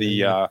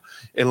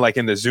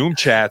the Zoom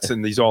chats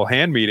and these all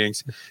hand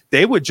meetings,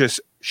 they would just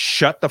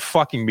shut the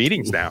fucking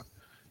meetings down.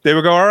 They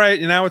would go, all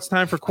right, now it's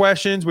time for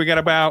questions. We got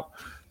about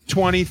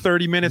 20,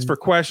 30 minutes for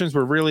questions.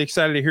 We're really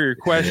excited to hear your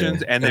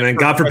questions. And then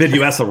God forbid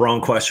you ask the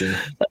wrong question.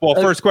 Well,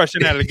 first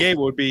question out of the gate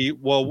would be,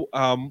 well,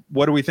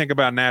 what do we think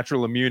about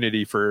natural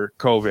immunity for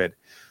COVID?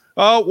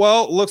 Oh,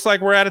 well, looks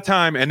like we're out of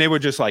time. And they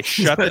would just like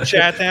shut the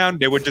chat down.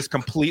 They would just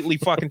completely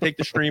fucking take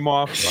the stream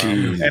off. Wow.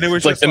 And it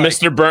was like just the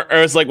Mr. Burns, or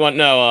it's like what?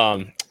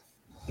 No,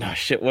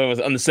 shit. What was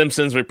it? On The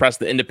Simpsons? We pressed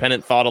the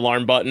independent thought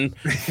alarm button.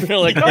 They're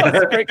like, oh,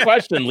 that's a great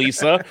question,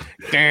 Lisa.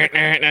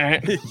 Yeah.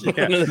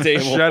 Under the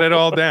table. Shut it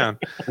all down.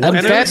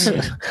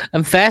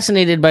 I'm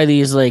fascinated by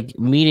these like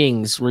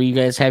meetings where you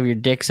guys have your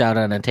dicks out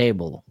on a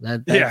table.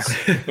 That's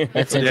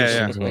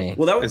interesting to me.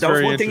 Well, that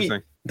was one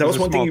thing. That was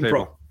one thing you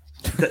brought.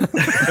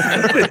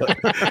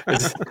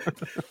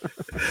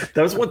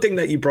 That was one thing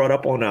that you brought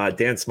up on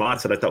Dan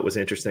Smots that I thought was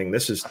interesting.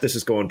 This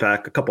is going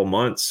back a couple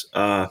months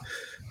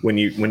when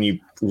you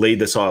laid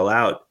this all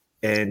out,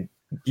 and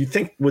you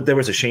think there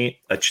was a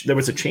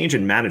change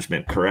in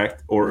management,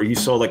 correct? Or you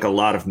saw like a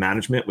lot of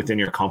management within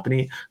your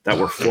company that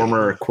were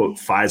former quote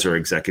Pfizer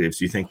executives.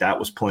 Do you think that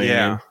was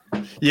playing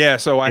in? Yeah.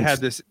 So I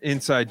had this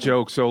inside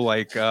joke. So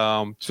like,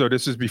 so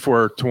this is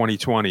before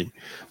 2020.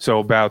 So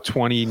about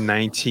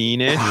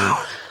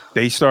 2019-ish.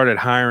 They started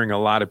hiring a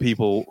lot of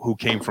people who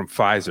came from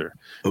Pfizer.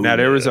 Now,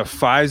 there was a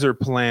Pfizer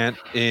plant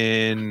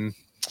in,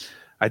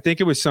 I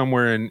think it was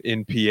somewhere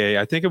in PA.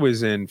 I think it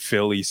was in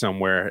Philly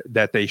somewhere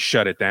that they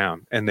shut it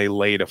down and they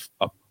laid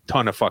a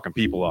ton of fucking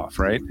people off,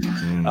 right?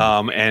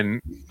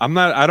 And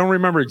I don't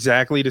remember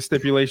exactly the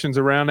stipulations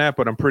around that,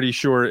 but I'm pretty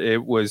sure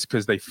it was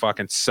because they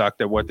fucking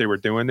sucked at what they were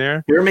doing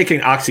there. They were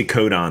making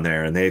oxycodone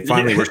there and they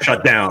finally were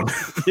shut down.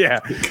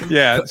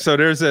 Yeah. So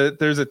there's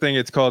a thing,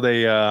 it's called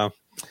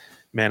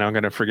man, I'm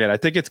going to forget. I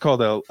think it's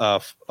called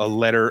a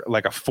letter,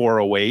 like a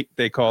 408,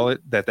 they call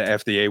it, that the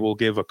FDA will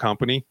give a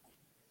company.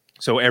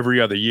 So every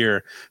other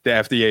year, the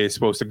FDA is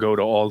supposed to go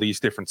to all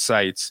these different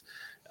sites.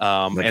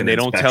 And they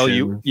don't tell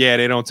you. Yeah,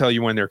 they don't tell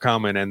you when they're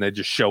coming. And they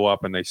just show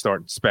up and they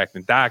start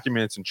inspecting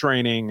documents and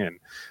training and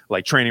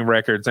like training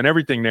records. And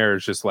everything there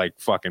is just like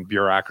fucking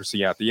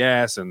bureaucracy out the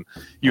ass. And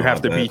you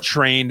have to be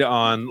trained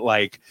on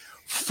like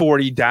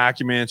 40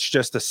 documents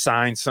just to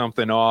sign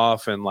something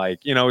off, and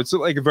like, you know, it's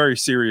like a very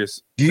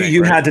serious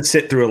You had to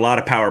sit through a lot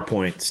of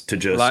PowerPoints to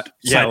just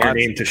sign your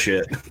name to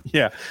shit.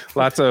 Yeah,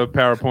 lots of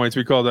PowerPoints.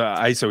 We called the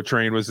ISO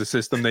Train was the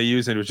system they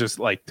used, and it was just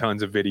like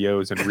tons of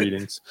videos and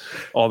readings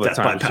all the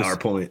time. That's my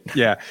PowerPoint.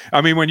 Yeah,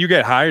 I mean, when you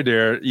get hired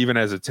there, even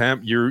as a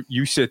temp,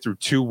 you sit through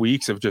 2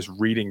 weeks of just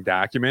reading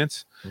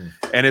documents,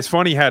 and it's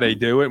funny how they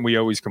do it. And we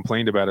always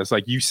complained about it. It's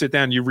like you sit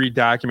down, you read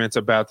documents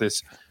about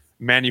this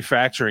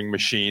manufacturing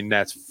machine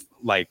that's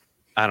like,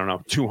 I don't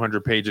know,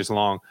 200 pages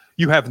long.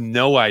 You have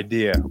no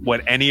idea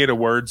what any of the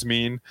words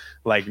mean.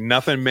 Like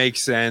nothing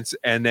makes sense.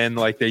 And then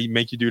like they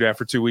make you do that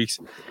for 2 weeks.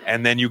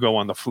 And then you go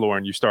on the floor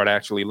and you start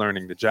actually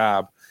learning the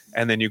job.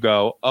 And then you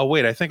go, oh,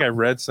 wait, I think I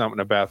read something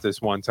about this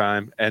one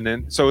time. And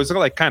then, so it's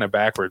like kind of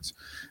backwards.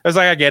 It's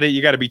like, I get it.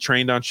 You got to be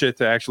trained on shit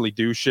to actually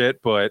do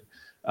shit. But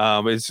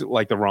it's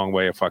like the wrong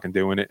way of fucking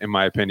doing it, in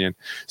my opinion.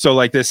 So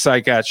like this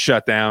site got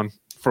shut down.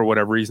 For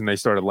whatever reason, they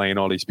started laying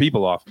all these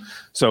people off.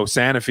 So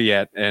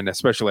Sanofi and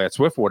especially at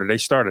Swiftwater, they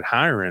started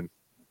hiring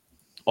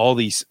all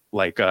these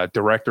like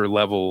director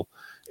level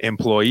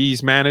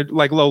employees,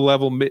 like low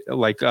level,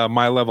 like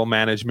my level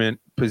management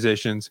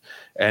positions,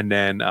 and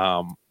then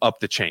up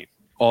the chain,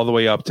 all the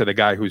way up to the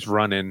guy who's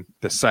running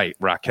the site,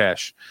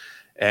 Rakesh.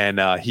 And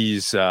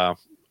he's, I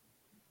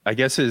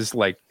guess his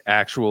like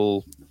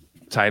actual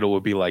title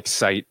would be like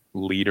site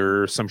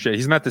leader or some shit.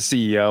 He's not the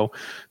CEO.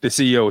 The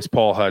CEO is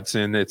Paul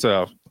Hudson. It's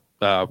a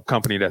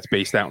company that's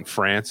based out in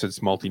France. It's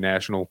a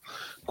multinational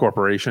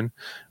corporation.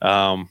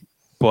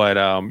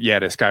 Yeah,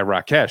 this guy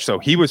Rakesh. So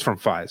he was from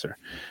Pfizer.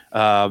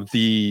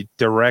 The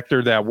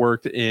director that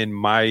worked in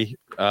my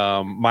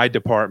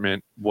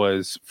department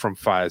was from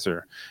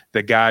Pfizer.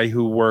 The guy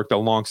who worked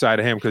alongside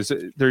of him, because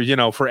there's, you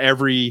know, for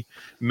every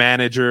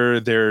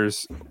manager,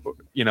 there's,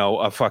 you know,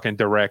 a fucking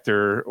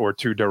director or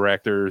 2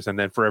 directors, and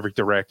then for every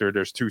director,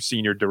 there's 2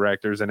 senior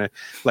directors, and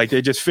like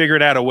they just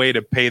figured out a way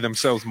to pay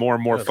themselves more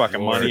and more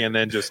fucking money, and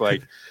then just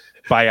like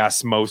by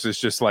osmosis,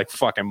 just like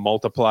fucking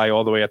multiply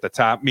all the way at the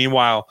top.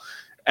 Meanwhile,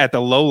 at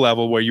the low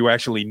level where you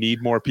actually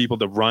need more people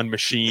to run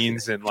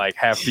machines and like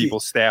have people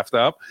staffed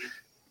up,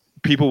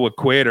 people would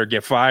quit or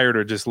get fired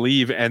or just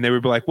leave, and they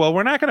would be like, well,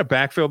 we're not going to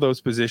backfill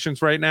those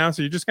positions right now,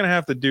 so you're just going to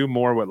have to do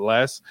more with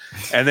less.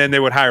 And then they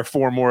would hire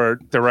 4 more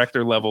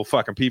director level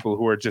fucking people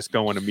who are just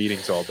going to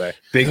meetings all day.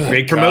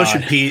 Big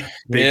promotion, Pete.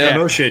 Big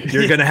promotion.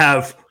 You're going to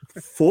have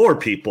 4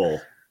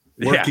 people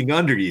working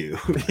under you.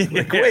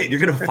 Like, wait, you're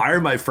going to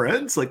fire my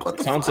friends? Like, what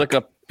the Sounds fuck?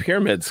 like a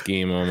pyramid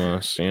scheme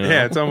almost. You know?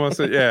 Yeah, it's almost,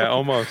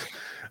 almost.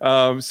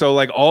 So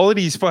like all of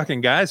these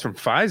fucking guys from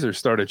Pfizer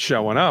started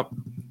showing up.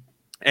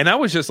 And I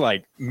was just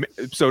like,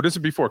 so this is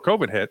before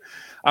COVID hit.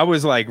 I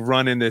was like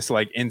running this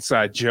like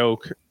inside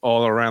joke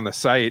all around the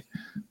site.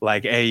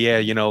 Like, hey, yeah,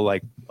 you know,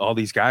 like all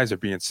these guys are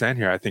being sent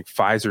here. I think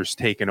Pfizer's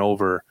taking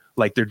over.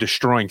 Like they're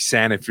destroying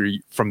Sanofi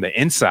from the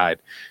inside.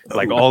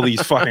 Like all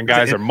these fucking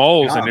guys are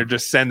moles and they're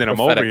just sending them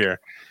over here.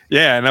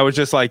 Yeah. And I was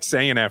just like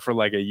saying that for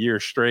like a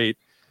year straight.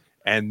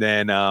 And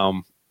then,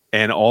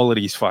 and all of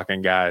these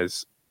fucking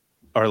guys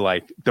are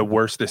like the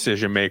worst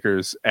decision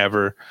makers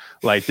ever.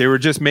 Like they were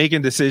just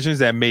making decisions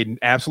that made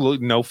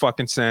absolutely no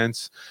fucking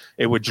sense.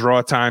 It would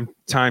draw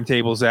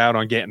timetables out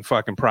on getting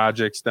fucking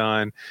projects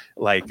done.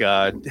 Like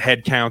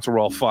head counts were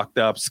all fucked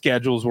up.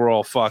 Schedules were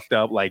all fucked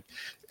up. Like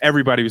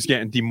everybody was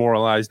getting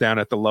demoralized down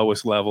at the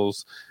lowest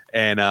levels.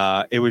 And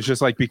it was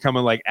just like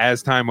becoming like,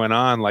 as time went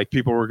on, like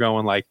people were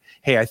going like,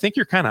 hey, I think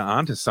you're kind of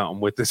onto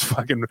something with this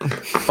fucking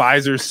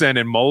Pfizer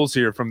sending moles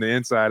here from the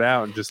inside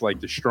out and just like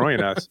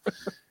destroying us.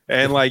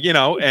 And like, you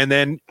know, and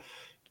then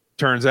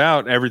turns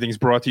out everything's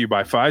brought to you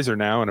by Pfizer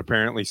now, and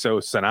apparently so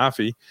is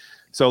Sanofi.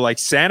 So like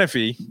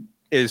Sanofi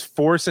is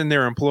forcing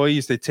their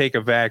employees to take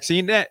a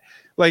vaccine. That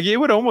like it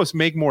would almost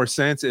make more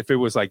sense if it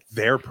was like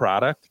their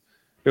product.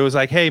 It was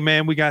like, hey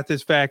man, we got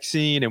this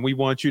vaccine and we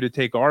want you to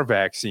take our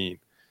vaccine.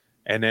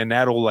 And then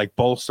that'll like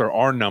bolster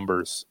our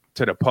numbers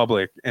to the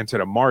public and to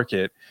the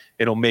market.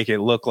 It'll make it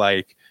look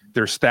like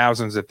there's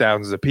thousands and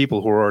thousands of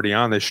people who are already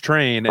on this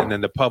train, and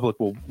then the public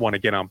will want to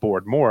get on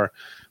board more.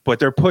 But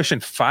they're pushing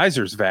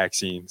Pfizer's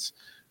vaccines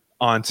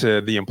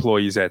onto the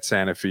employees at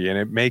Sanofi,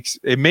 and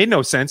it made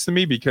no sense to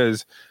me,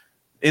 because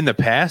in the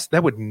past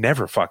that would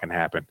never fucking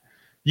happen.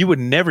 You would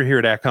never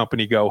hear that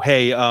company go,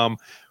 hey,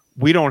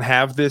 we don't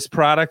have this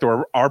product,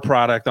 or our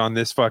product on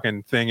this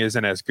fucking thing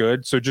isn't as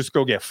good, so just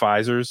go get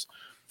Pfizer's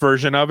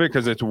version of it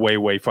because it's way,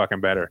 way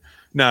fucking better.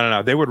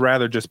 No. They would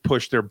rather just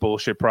push their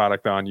bullshit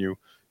product on you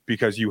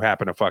because you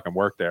happen to fucking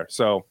work there.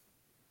 So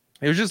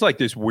it was just like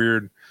this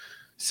weird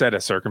set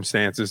of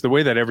circumstances. The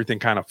way that everything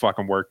kind of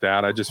fucking worked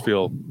out, I just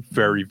feel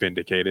very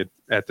vindicated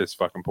at this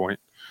fucking point.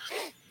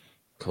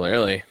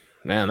 Clearly,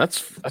 man, that's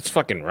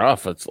fucking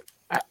rough.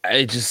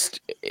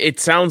 It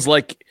sounds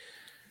like,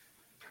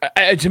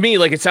 to me,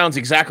 like it sounds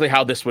exactly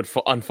how this would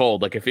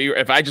unfold. Like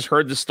if I just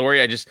heard the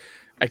story,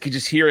 I could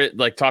just hear it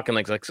like talking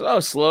like oh,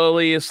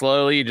 slowly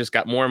you just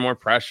got more and more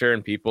pressure,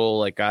 and people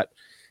like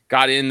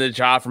got in the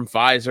job from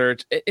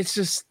Pfizer. It's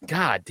just,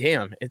 god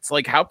damn, it's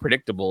like, how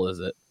predictable is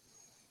it?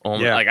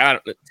 Yeah. Like I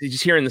don't,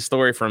 just hearing the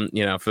story from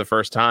for the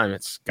first time,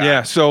 it's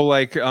So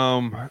like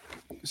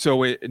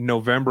in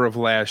November of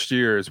last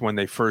year is when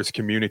they first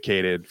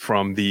communicated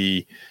from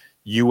the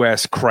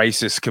U.S.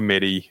 Crisis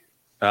Committee,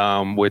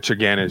 which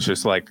again is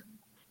just like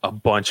a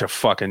bunch of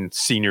fucking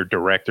senior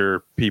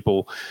director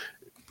people.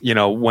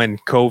 When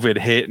COVID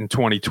hit in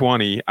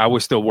 2020, I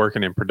was still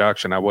working in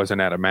production. I wasn't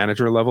at a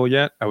manager level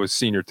yet. I was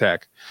senior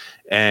tech.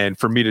 And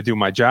for me to do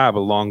my job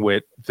along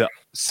with the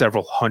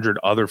several hundred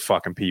other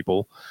fucking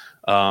people,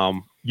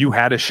 you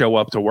had to show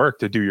up to work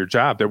to do your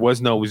job. There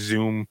was no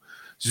Zoom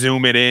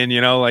it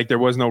in, like there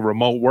was no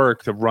remote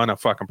work to run a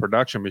fucking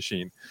production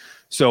machine.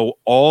 So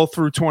all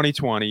through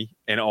 2020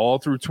 and all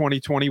through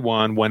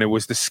 2021, when it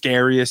was the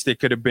scariest it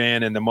could have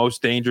been and the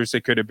most dangerous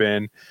it could have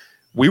been,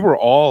 we were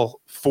all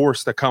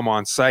forced to come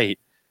on site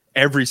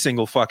every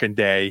single fucking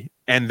day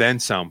and then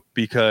some,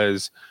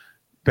 because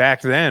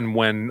back then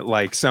when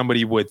like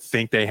somebody would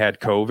think they had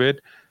COVID,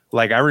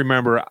 like I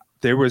remember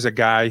there was a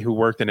guy who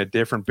worked in a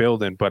different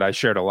building, but I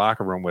shared a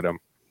locker room with him.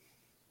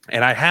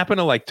 And I happened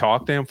to like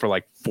talk to him for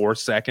like 4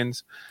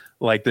 seconds,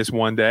 like this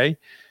one day,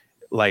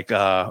 like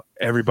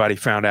everybody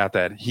found out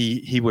that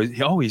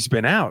he's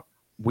been out.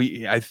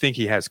 I think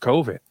he has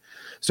COVID.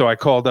 So I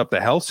called up the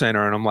health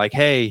center and I'm like,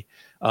 hey,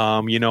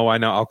 I know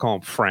I'll call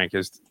him Frank.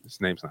 His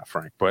name's not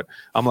Frank, but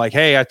I'm like,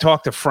 hey, I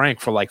talked to Frank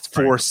for like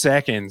 4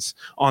 seconds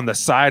on the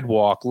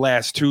sidewalk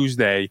last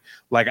Tuesday.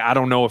 Like, I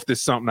don't know if this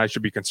is something I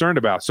should be concerned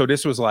about. So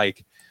this was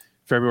like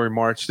February,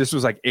 March. This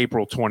was like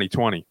April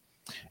 2020.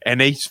 And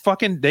they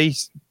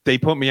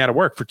put me out of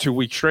work for 2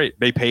 weeks straight.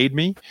 They paid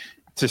me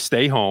to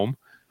stay home.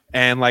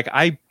 And like,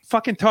 I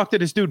fucking talked to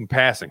this dude in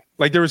passing.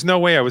 Like there was no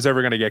way I was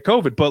ever going to get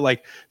COVID, but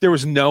like there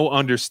was no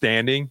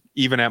understanding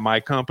even at my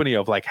company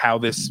of like how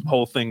this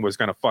whole thing was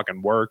going to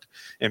fucking work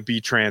and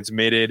be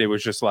transmitted. It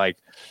was just like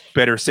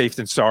better safe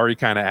than sorry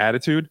kind of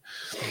attitude.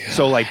 Yeah.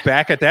 So like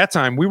back at that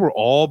time, we were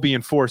all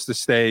being forced to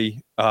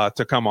stay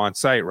to come on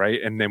site, right?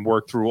 And then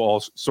work through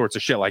all sorts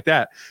of shit like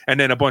that.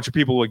 And then a bunch of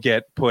people would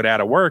get put out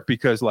of work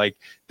because like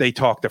they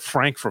talked to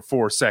Frank for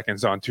 4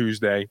 seconds on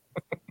Tuesday.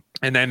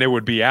 And then they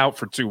would be out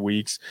for 2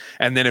 weeks.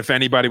 And then if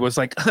anybody was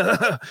like,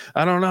 I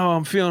don't know,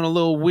 I'm feeling a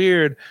little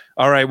weird.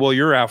 All right, well,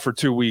 you're out for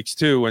 2 weeks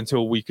too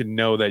until we can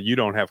know that you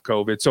don't have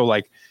COVID. So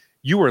like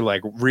you were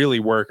like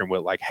really working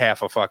with like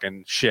half a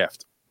fucking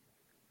shift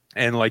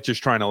and like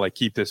just trying to like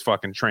keep this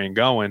fucking train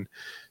going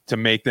to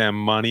make them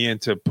money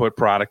and to put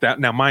product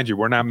out. Now, mind you,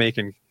 we're not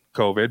making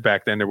COVID.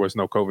 Back then there was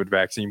no COVID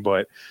vaccine,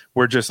 but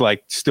we're just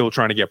like still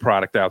trying to get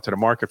product out to the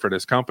market for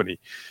this company.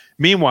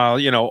 Meanwhile,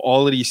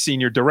 all of these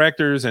senior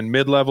directors and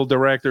mid-level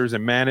directors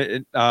and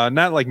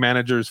not like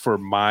managers for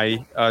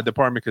my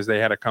department because they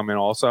had to come in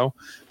also,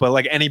 but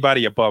like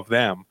anybody above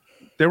them,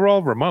 they were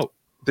all remote.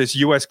 This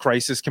U.S.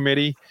 Crisis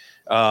Committee,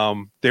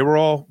 they were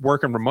all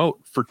working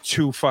remote for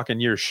 2 fucking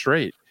years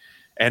straight.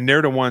 And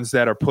they're the ones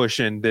that are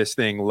pushing this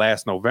thing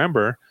last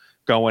November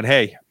going,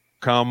 hey,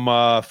 come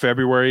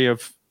February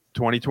of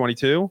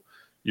 2022,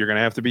 you're going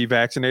to have to be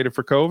vaccinated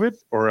for COVID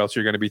or else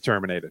you're going to be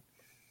terminated.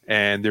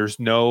 And there's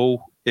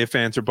no ifs,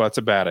 ands, or buts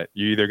about it.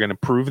 You're either going to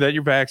prove that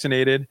you're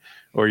vaccinated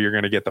or you're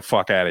going to get the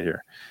fuck out of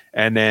here.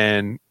 And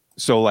then,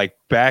 so like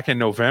back in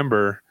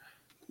November,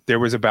 there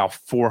was about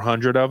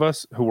 400 of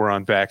us who were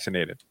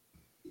unvaccinated.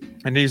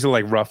 And these are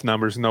like rough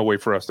numbers. No way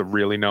for us to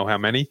really know how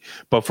many.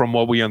 But from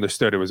what we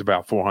understood, it was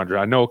about 400.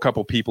 I know a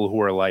couple people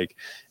who are like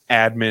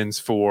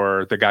admins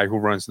for the guy who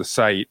runs the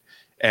site.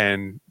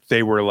 And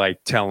they were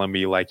like telling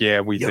me like,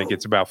 yeah, we think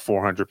it's about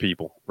 400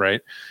 people.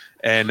 Right.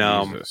 And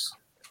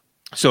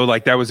so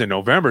like that was in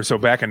November. So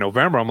back in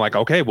November, I'm like,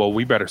 okay, well,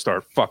 we better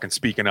start fucking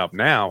speaking up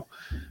now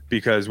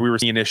because we were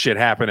seeing this shit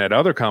happen at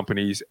other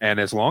companies. And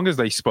as long as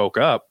they spoke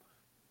up,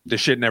 the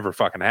shit never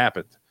fucking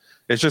happened.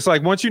 It's just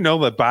like once you know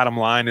the bottom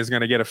line is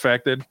going to get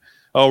affected.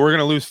 Oh, we're going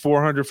to lose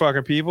 400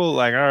 fucking people.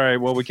 Like, all right,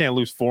 well, we can't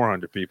lose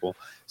 400 people.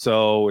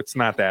 So it's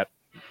not that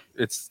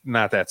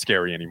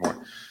scary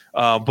anymore.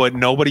 But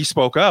nobody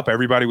spoke up.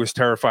 Everybody was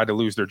terrified to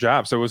lose their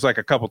job. So it was like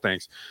a couple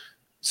things.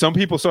 Some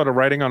people started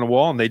writing on the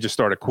wall and they just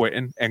started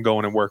quitting and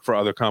going and work for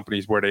other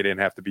companies where they didn't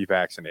have to be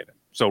vaccinated.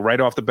 So right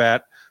off the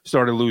bat,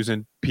 started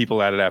losing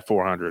people out of that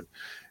 400.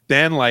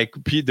 Then like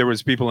there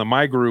was people in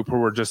my group who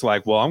were just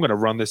like, well, I'm going to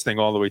run this thing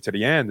all the way to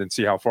the end and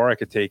see how far I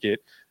could take it.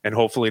 And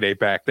hopefully they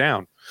back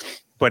down.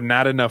 But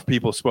not enough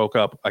people spoke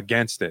up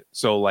against it.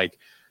 So like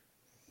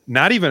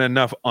not even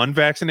enough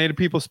unvaccinated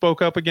people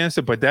spoke up against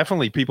it, but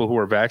definitely people who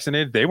were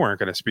vaccinated, they weren't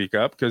going to speak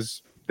up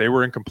because they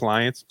were in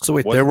compliance. So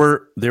wait, there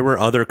were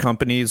other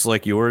companies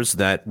like yours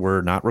that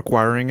were not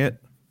requiring it?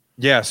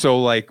 Yeah. So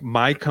like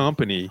my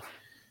company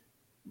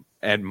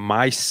and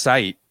my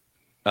site,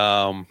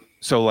 so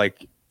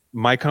like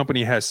my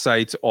company has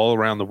sites all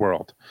around the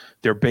world.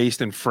 They're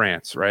based in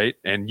France, right?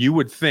 And you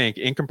would think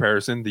in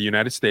comparison, the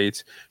United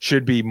States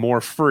should be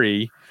more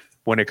free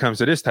when it comes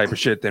to this type of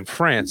shit than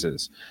France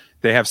is.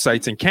 They have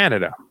sites in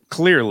Canada.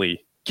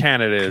 Clearly,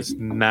 Canada is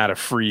not a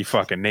free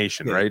fucking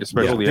nation, right?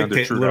 Especially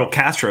under Trudeau. Little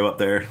Castro up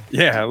there.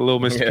 Yeah, little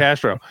Mr.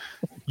 Castro.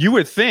 You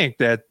would think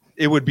that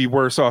it would be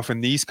worse off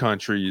in these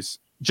countries,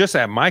 just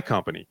at my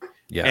company.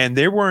 Yeah. And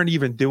they weren't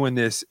even doing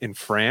this in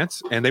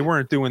France, and they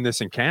weren't doing this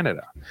in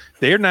Canada.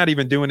 They're not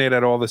even doing it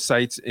at all the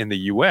sites in the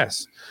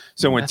U.S.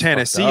 So in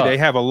Tennessee, they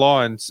have a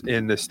law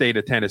in the state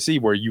of Tennessee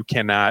where you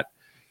cannot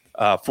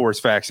force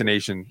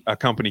vaccination. A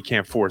company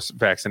can't force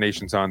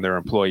vaccinations on their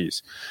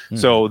employees.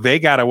 So they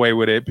got away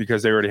with it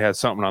because they already had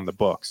something on the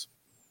books.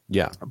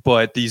 Yeah.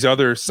 But these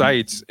other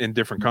sites in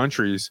different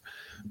countries,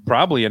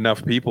 probably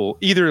enough people,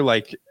 either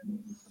like,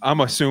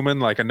 I'm assuming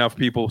like enough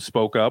people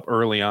spoke up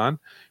early on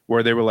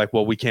where they were like,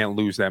 well, we can't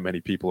lose that many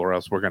people or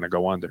else we're going to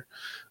go under.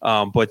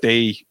 But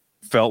they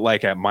felt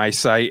like at my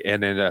site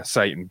and in a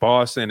site in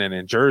Boston and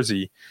in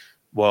Jersey,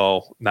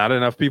 well, not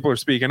enough people are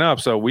speaking up.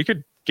 So we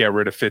could get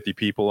rid of 50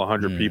 people,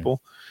 100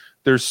 people.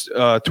 There's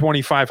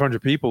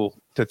 2,500 people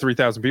to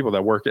 3,000 people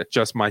that work at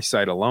just my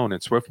site alone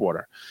in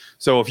Swiftwater.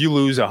 So if you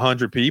lose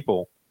 100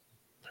 people,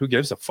 who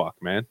gives a fuck,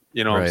 man?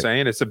 You know what I'm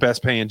saying? It's the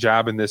best paying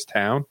job in this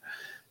town.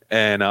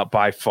 And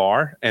by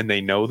far, and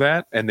they know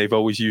that, and they've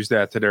always used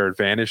that to their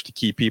advantage to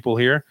keep people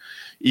here,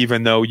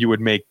 even though you would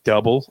make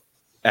double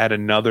at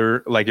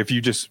another, like if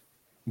you just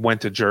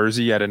went to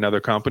Jersey at another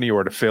company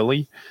or to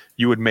Philly,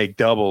 you would make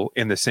double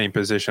in the same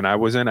position I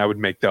was in. I would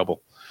make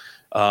double.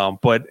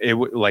 But it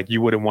like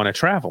you wouldn't want to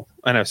travel,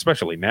 and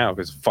especially now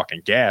because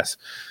fucking gas.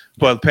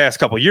 But the past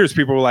couple of years,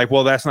 people were like,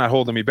 "Well, that's not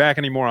holding me back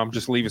anymore. I'm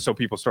just leaving." So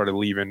people started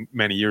leaving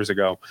many years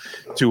ago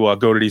to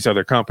go to these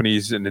other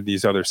companies and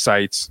these other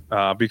sites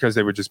because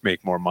they would just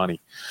make more money.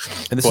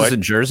 And this is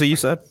in Jersey, you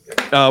said?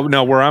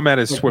 No, where I'm at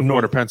is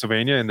Swiftwater,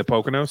 Pennsylvania, in the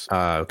Poconos.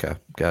 Okay,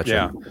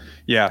 gotcha.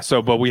 Yeah.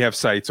 So, but we have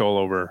sites all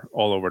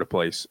over the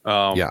place.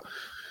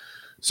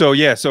 So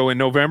in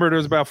November there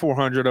was about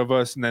 400 of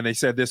us, and then they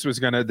said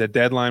the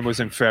deadline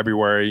was in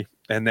February,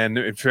 and then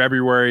in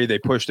February they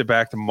pushed it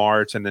back to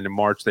March, and then in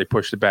March they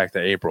pushed it back to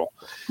April.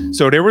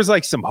 So there was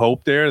like some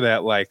hope there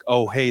that like,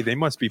 oh hey, they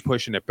must be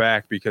pushing it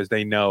back because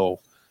they know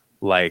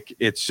like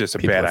it's just a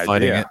bad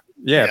idea.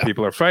 Yeah,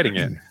 people are fighting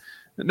it.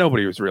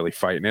 Nobody was really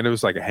fighting it. It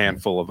was like a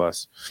handful of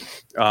us.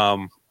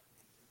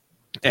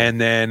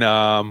 And then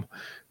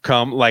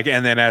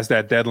as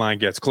that deadline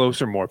gets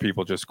closer, more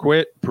people just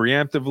quit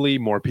preemptively.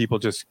 More people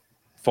just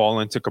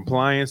fall into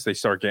compliance. They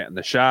start getting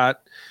the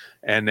shot.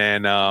 And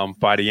then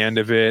by the end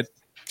of it,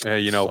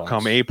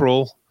 come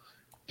April,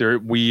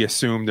 we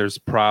assume there's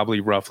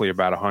probably roughly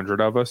about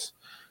 100 of us,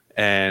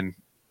 and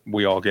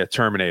we all get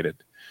terminated.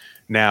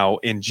 Now,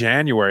 in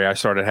January, I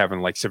started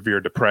having like severe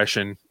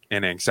depression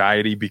and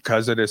anxiety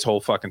because of this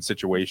whole fucking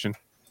situation.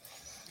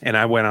 And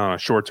I went on a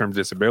short-term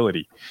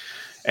disability.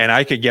 And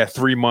I could get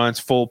 3 months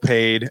full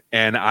paid,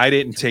 and I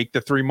didn't take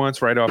the 3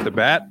 months right off the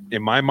bat.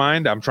 In my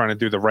mind, I'm trying to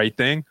do the right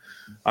thing.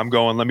 I'm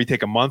going, let me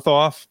take a month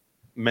off,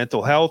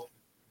 mental health.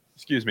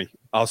 Excuse me.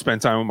 I'll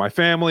spend time with my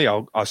family.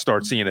 I'll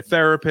start seeing a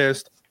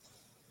therapist,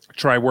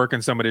 try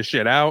working some of this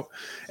shit out.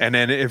 And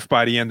then if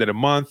by the end of the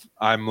month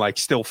I'm like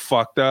still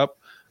fucked up,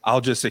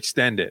 I'll just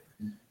extend it.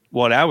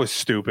 Well, that was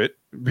stupid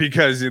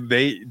because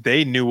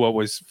they knew what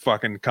was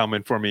fucking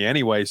coming for me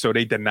anyway. So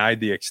they denied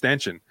the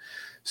extension.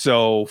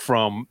 So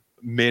from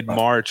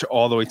mid-March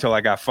all the way till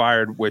I got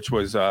fired, which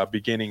was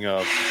beginning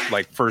of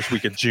like first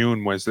week of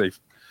June was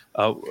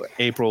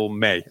April,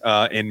 May.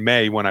 In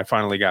May when I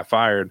finally got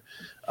fired,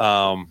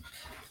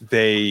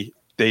 they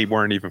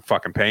weren't even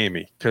fucking paying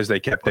me because they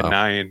kept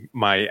denying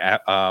my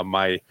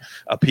my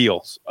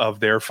appeals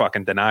of their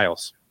fucking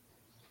denials.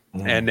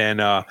 And then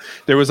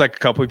there was like a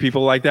couple of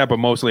people like that, but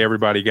mostly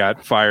everybody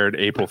got fired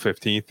April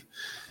 15th.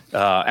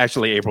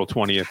 Actually, April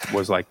 20th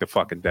was like the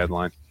fucking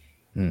deadline.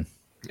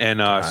 And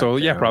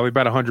probably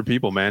about 100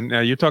 people, man. Now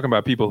you're talking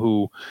about people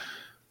who,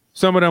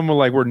 some of them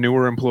were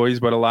newer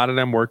employees, but a lot of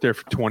them worked there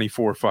for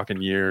 24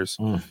 fucking years.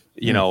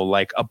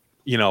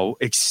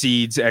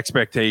 Exceeds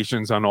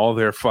expectations on all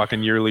their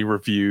fucking yearly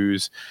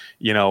reviews,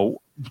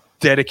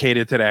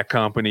 dedicated to that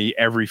company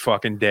every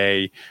fucking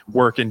day,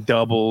 working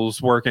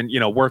doubles,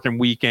 working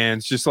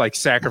weekends, just like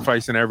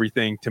sacrificing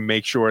everything to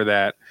make sure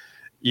that,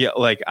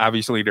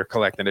 obviously they're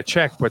collecting a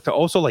check, but to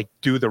also like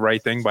do the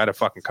right thing by the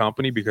fucking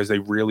company because they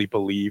really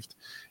believed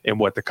in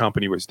what the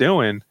company was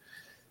doing.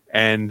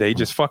 And they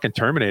just fucking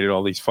terminated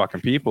all these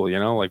fucking people,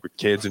 like with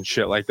kids and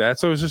shit like that.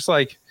 So it was just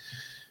like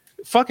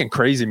fucking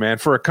crazy, man,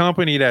 for a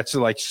company that's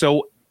like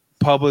so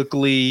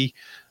publicly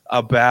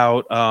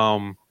about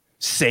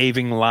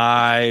saving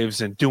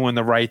lives and doing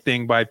the right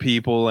thing by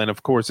people. And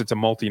of course it's a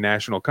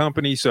multinational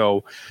company,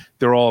 so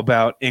they're all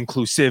about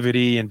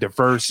inclusivity and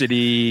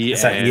diversity.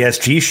 It's that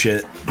ESG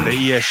shit.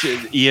 The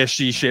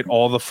ESG shit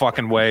all the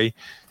fucking way.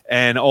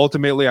 And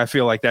ultimately I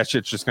feel like that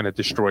shit's just going to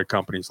destroy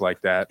companies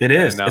like that. It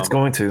is. It's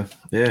going to.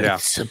 Yeah.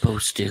 It's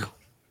supposed to.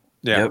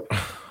 Yeah. Yep.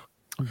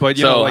 But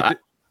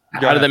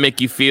how did that make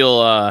you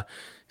feel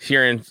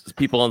hearing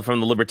people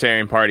from the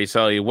Libertarian Party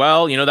tell you,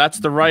 well, that's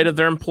the right of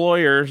their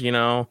employer,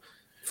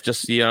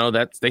 just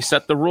that they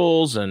set the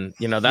rules, and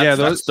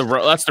that's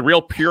the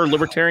real pure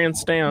libertarian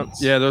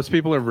stance. Yeah, those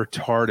people are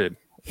retarded.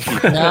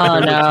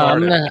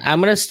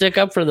 I'm gonna stick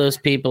up for those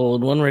people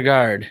in one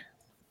regard.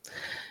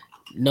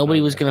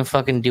 Nobody was gonna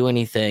fucking do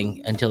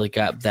anything until it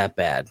got that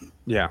bad.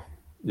 Yeah.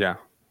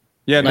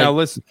 Yeah, Like- now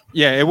listen.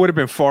 Yeah, it would have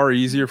been far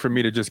easier for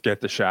me to just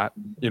get the shot.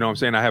 You know what I'm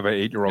saying? I have an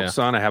 8-year-old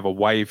son. I have a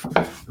wife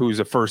who's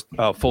a first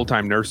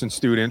full-time nursing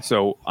student.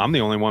 So I'm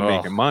the only one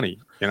making money,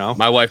 you know?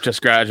 My wife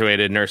just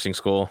graduated nursing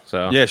school.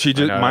 So Yeah,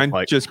 mine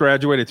like, just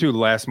graduated too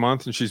last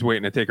month, and she's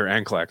waiting to take her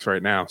NCLEX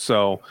right now.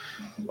 So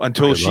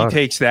until she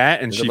takes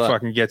that and she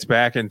fucking gets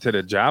back into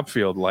the job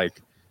field,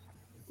 like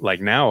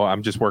now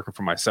I'm just working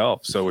for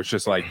myself. So it's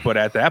just like, but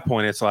at that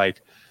point, it's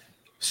like,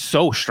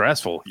 so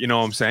stressful, you know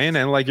what I'm saying?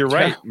 And like, you're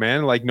right,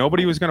 man. Like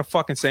nobody was gonna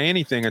fucking say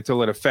anything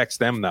until it affects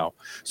them, though.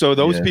 So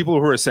those people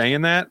who are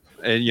saying that,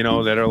 you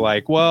know, that are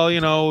like, well, you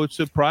know, it's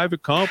a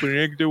private company,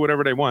 they can do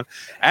whatever they want.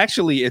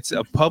 Actually, it's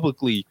a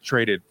publicly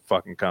traded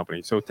fucking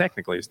company, so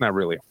technically, it's not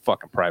really a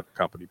fucking private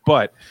company,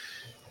 but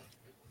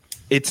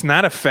it's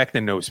not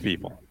affecting those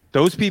people.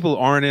 Those people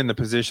aren't in the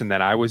position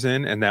that I was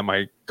in and that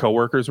my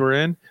coworkers were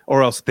in,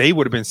 or else they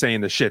would have been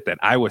saying the shit that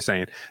I was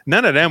saying.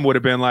 None of them would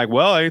have been like,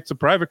 well, it's a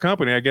private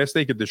company. I guess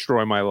they could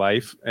destroy my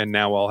life. And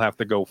now I'll have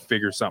to go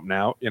figure something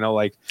out. You know,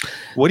 like,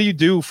 what do you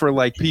do for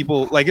like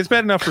people? Like, it's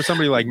bad enough for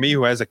somebody like me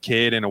who has a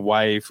kid and a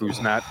wife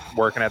who's not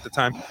working at the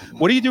time.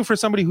 What do you do for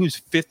somebody who's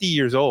 50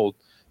 years old?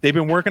 They've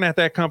been working at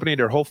that company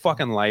their whole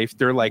fucking life.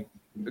 They're like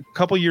a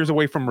couple years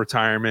away from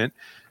retirement.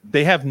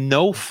 They have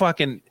no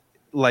fucking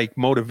like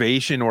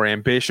motivation or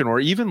ambition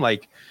or even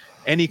like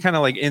any kind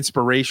of like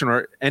inspiration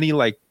or any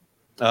like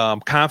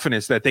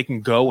confidence that they can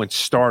go and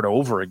start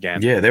over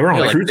again. Yeah, they were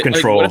on cruise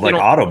control like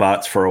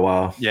Autobots for a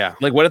while. Yeah.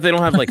 Like, what if they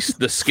don't have like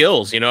the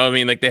skills? You know, I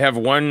mean, like they have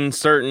one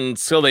certain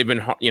skill they've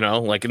been, you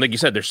know, like you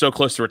said, they're so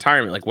close to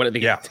retirement. Like, what did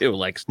they get to?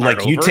 Like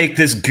you take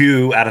this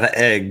goo out of the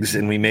eggs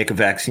and we make a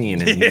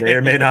vaccine, and you may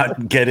or may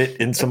not get it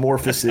in some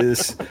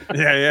orifices.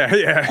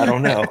 Yeah. I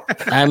don't know.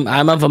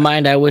 I'm of a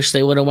mind. I wish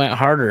they would have went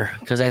harder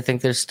because I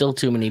think there's still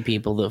too many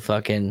people that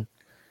fucking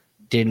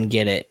didn't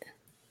get it.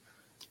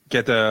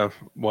 Get the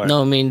what?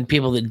 No, I mean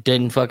people that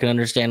didn't fucking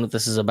understand what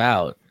this is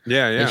about.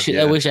 Yeah.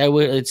 I wish I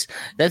would.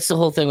 That's the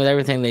whole thing with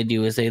everything they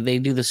do is they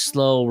do the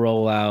slow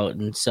rollout,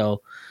 and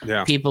so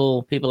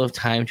people have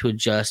time to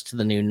adjust to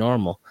the new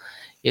normal.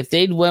 If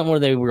they'd went where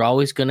they were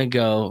always going to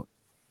go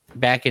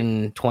back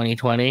in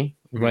 2020,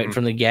 right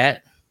from the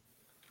get,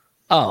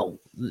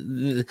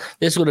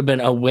 this would have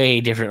been a way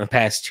different the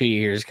past 2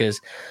 years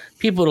because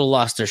people would have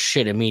lost their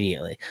shit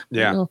immediately.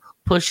 Yeah. You know,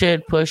 push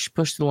the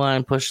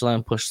line.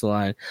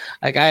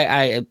 Like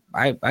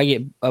I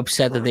get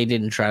upset that they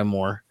didn't try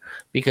more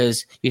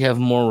because you'd have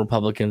more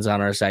Republicans on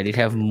our side. You'd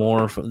have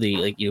more for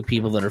the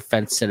people that are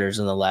fence sitters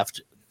on the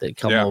left that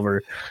come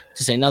over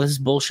to say, no, this is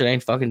bullshit. I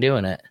ain't fucking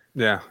doing it.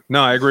 Yeah,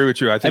 no, I agree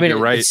with you. I think you're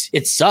right.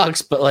 It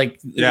sucks, but like,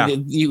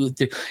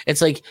 it's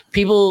like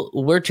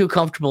we're too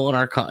comfortable in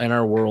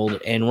our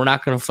world, and we're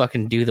not going to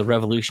fucking do the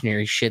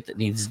revolutionary shit that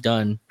needs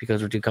done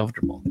because we're too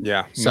comfortable.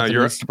 Yeah, something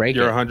you're needs to break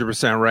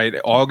 100% right.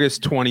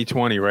 August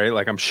 2020, right?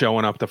 Like I'm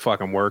showing up to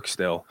fucking work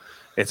still.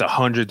 It's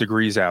 100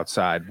 degrees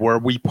outside. Where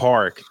we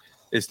park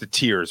is the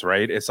tiers,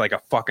 right? It's like a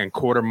fucking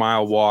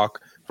quarter-mile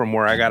walk from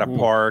where I got to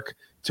park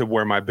to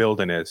where my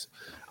building is.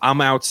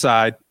 I'm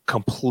outside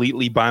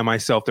completely by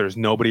myself. There's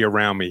nobody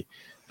around me.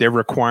 They're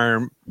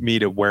requiring me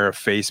to wear a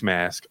face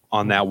mask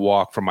on that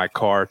walk from my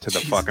car to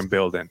the fucking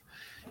building.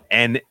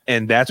 And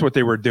that's what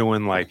they were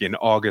doing like in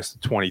August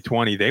of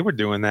 2020. They were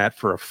doing that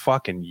for a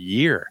fucking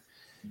year.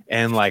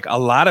 And like a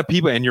lot of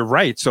people, and you're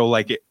right. So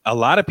like a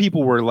lot of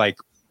people were like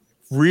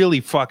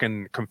really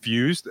fucking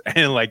confused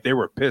and like they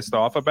were pissed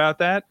off about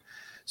that.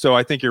 So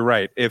I think you're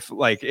right. If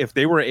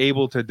they were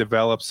able to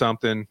develop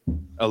something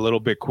a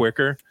little bit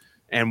quicker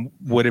and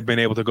would have been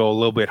able to go a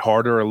little bit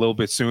harder a little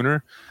bit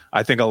sooner,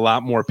 I think a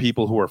lot more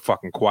people who are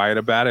fucking quiet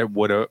about it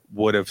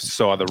would have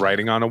saw the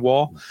writing on the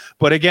wall.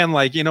 But again,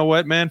 like, you know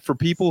what, man, for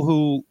people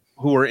who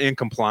are in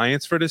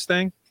compliance for this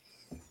thing,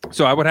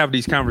 so I would have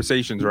these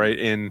conversations right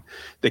in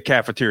the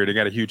cafeteria. They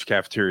got a huge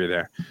cafeteria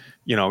there.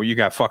 You know, you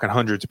got fucking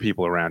hundreds of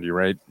people around you,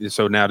 right?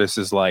 So now this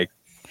is like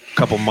a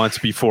couple months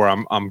before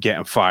I'm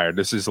getting fired.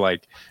 This is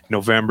like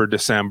November,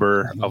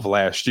 December of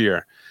last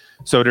year.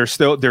 So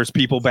there's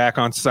people back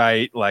on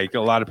site, like a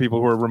lot of people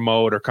who are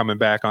remote are coming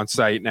back on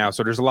site now.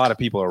 So there's a lot of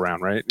people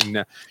around, right?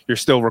 And you're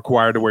still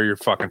required to wear your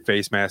fucking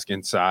face mask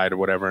inside or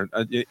whatever.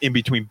 In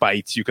between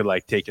bites, you could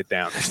like take it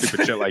down,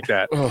 stupid shit like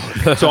that.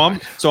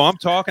 So I'm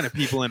talking to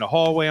people in the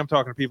hallway. I'm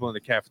talking to people in the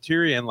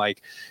cafeteria, and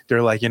like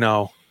they're like,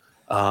 I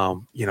got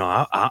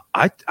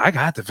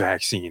the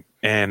vaccine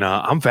and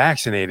I'm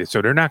vaccinated,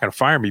 so they're not gonna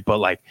fire me. But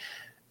like,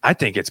 I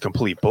think it's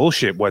complete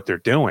bullshit what they're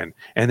doing,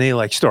 and they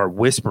like start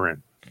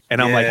whispering.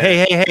 And I'm like,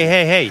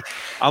 hey.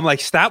 I'm like,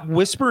 stop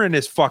whispering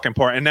this fucking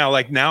part. And now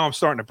I'm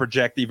starting to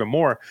project even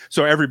more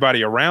so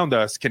everybody around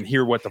us can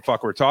hear what the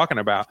fuck we're talking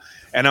about.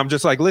 And I'm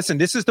just like, listen,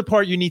 this is the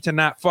part you need to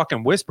not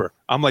fucking whisper.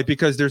 I'm like,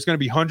 because there's going to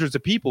be hundreds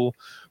of people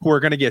who are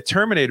going to get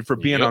terminated for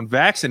being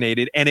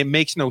unvaccinated, and it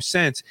makes no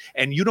sense.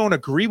 And you don't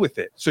agree with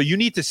it. So you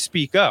need to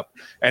speak up.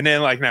 And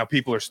then like now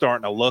people are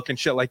starting to look and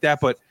shit like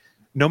that. But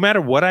no matter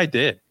what I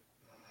did,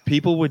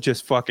 people would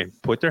just fucking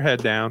put their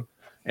head down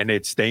and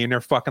they'd stay in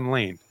their fucking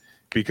lane.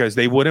 because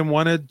they wouldn't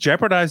want to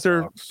jeopardize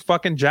their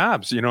fucking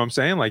jobs. You know what I'm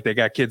saying? Like they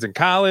got kids in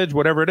college,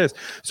 whatever it is.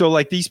 So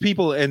like these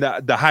people and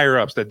the higher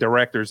ups, the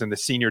directors and the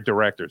senior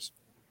directors,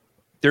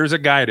 there's a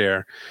guy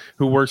there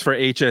who works for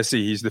HSE.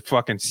 He's the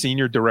fucking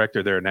senior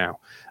director there now.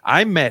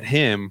 I met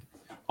him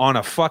on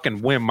a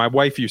fucking whim. My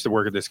wife used to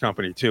work at this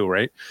company too,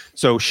 right?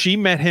 So she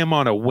met him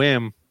on a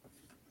whim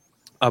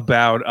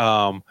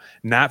about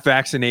not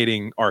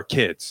vaccinating our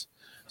kids.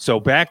 So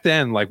back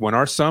then, like when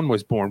our son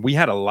was born, we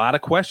had a lot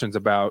of questions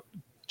about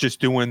just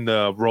doing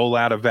the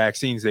rollout of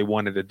vaccines they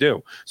wanted to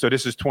do. So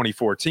this is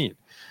 2014.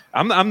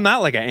 I'm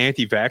not like an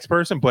anti-vax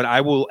person, but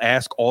I will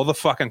ask all the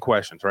fucking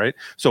questions, right?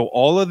 So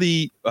all of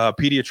the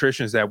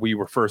pediatricians that we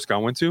were first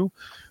going to,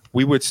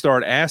 we would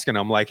start asking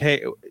them like,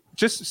 hey,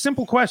 just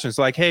simple questions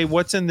like, hey,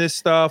 what's in this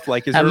stuff?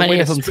 Like, is how there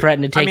many of them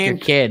threaten to take your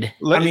kid?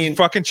 Let me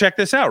fucking check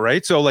this out,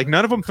 right? So like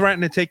none of them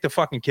threatened to take the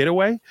fucking kid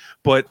away,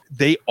 but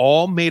they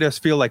all made us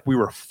feel like we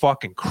were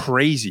fucking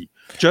crazy.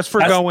 Just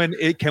for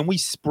can we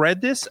spread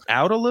this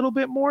out a little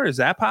bit more? Is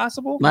that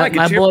possible? My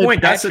boy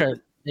Patrick,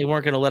 they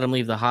weren't going to let him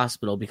leave the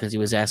hospital because he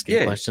was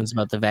asking questions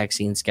about the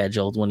vaccine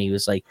schedule when he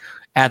was like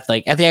at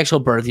the actual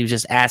birth. He was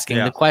just asking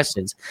the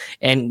questions,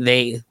 and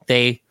they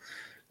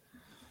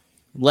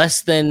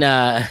less than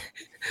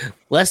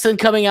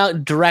coming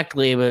out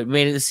directly, but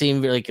made it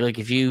seem like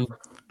if you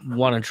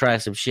want to try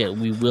some shit,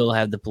 we will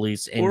have the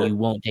police and you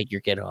won't take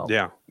your kid home.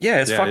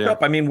 It's fucked up.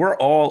 I mean, we're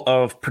all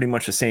of pretty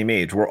much the same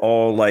age. We're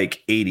all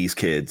like 80s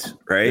kids,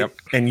 right? Yep.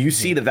 And you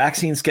see the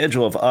vaccine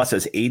schedule of us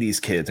as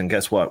 80s kids, and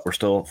guess what? We're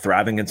still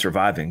thriving and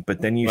surviving.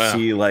 But then you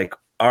see like,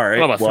 all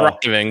right, I'm not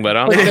thriving, but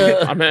I'm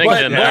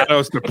hanging. I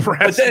was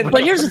depressed.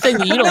 But here's the thing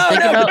that you don't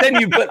think about.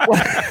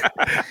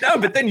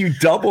 But then you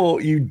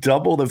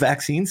double the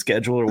vaccine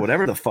schedule or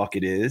whatever the fuck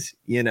it is,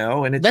 you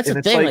know. And that's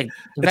the thing. Like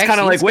it's kind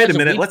of like, wait a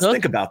minute, let's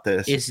think about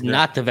this. It's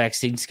not the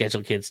vaccine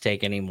schedule kids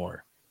take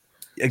anymore.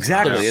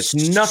 Exactly, it's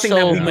nothing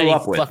that we grew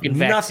up with.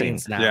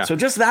 Nothing. Now. So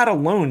just that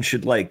alone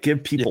should like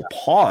give people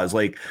pause.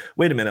 Like,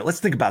 wait a minute,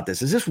 let's think about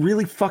this. Is this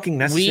really fucking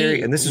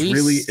necessary? And this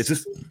is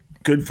this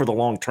good for the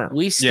long term?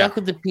 We stuck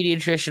with the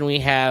pediatrician we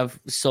have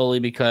solely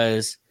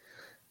because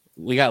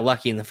we got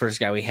lucky, and the first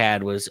guy we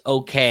had was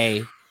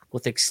okay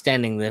with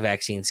extending the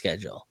vaccine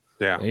schedule.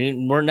 Yeah,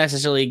 we weren't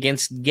necessarily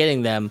against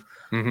getting them,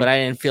 but I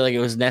didn't feel like it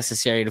was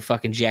necessary to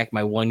fucking jack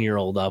my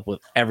 1-year-old up with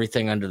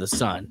everything under the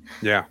sun.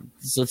 Yeah,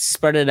 so let's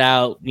spread it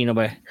out, you know.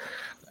 But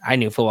I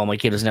knew full well my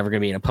kid was never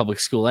going to be in a public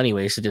school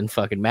anyway, so it didn't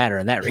fucking matter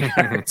in that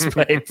regards.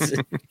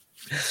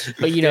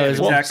 but you know, it's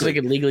what they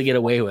could legally get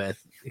away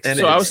with. And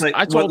so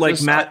I told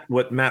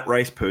what Matt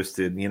Rice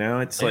posted, you know,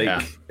 it's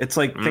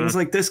like things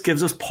like this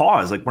gives us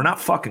pause. Like we're not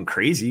fucking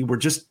crazy. We're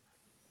just,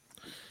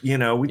 you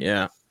know,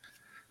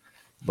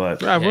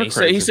 But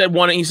he says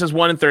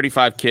 1 in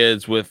 35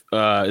 kids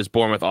is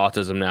born with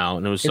autism now,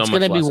 and it was so much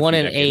less. It's going to be 1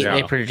 in 8.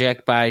 They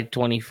project by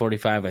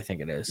 2045, I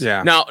think it is.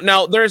 Yeah.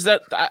 Now there's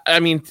that. I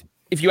mean,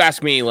 if you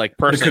ask me, like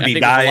personally, I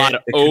think there's a lot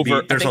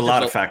of there's a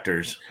lot of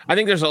factors. I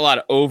think there's a lot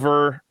of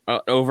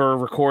over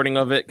recording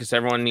of it because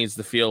everyone needs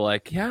to feel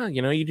like,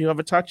 you know, you do have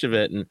a touch of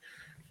it, and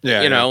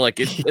you know, like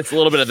it's a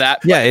little bit of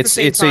that. Yeah, it's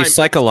a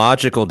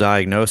psychological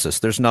diagnosis.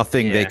 There's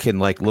nothing they can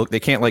like look.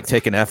 They can't like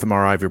take an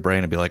fMRI of your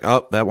brain and be like,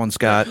 oh, that one's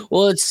got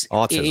it's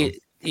autism.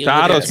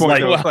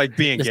 It's like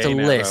being gay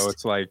now, though.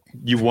 It's like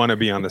you want to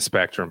be on the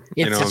spectrum.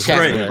 You know,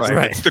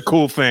 it's the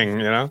cool thing.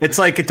 You know, it's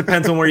like it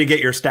depends on where you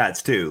get your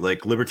stats too.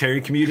 Like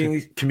libertarian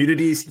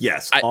communities,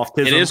 yes,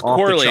 autism. It is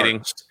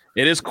correlating.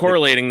 It is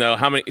correlating though.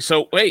 How many?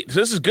 So wait,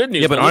 this is good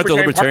news. Yeah, but aren't the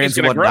libertarians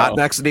the one not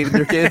vaccinating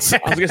their kids? I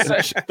was going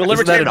to say the libertarian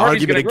Isn't that an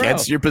argument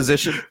against your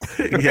position?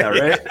 Yeah,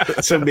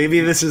 right. So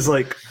maybe this is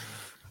like.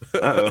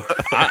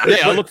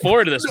 I look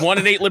forward to this. 1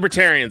 in 8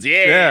 libertarians.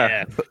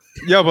 Yeah.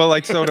 But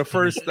like, so the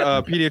first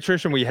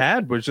pediatrician we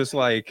had was just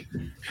like,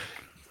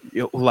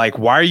 why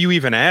are you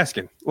even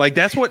asking? Like,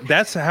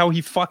 that's how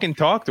he fucking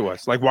talked to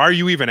us. Like, why are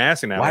you even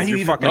asking that? Why like, are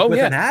you fucking with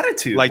an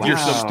attitude? Like, you're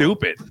so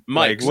stupid,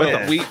 Mike. Like,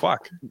 what the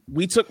fuck?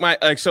 We took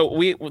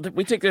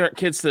we take our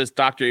kids to this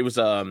doctor. It was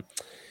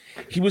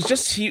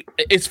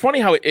it's funny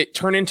how it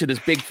turned into this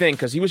big thing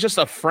because he was just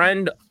a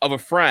friend of a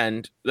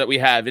friend that we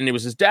had, and it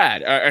was his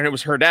dad, and it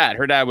was her dad.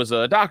 Her dad was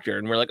a doctor,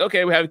 and we're like,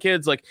 okay, we have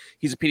kids. Like,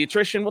 he's a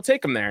pediatrician, we'll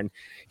take him there. And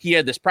he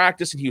had this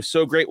practice, and he was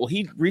so great. Well,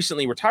 he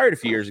recently retired a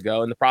few years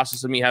ago. In the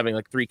process of me having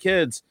like 3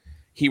 kids,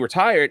 he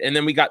retired, and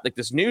then we got like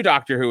this new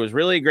doctor who was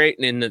really great,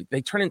 and they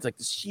turned into like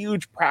this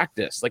huge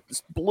practice, like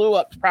this blew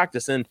up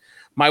practice. And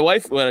my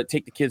wife would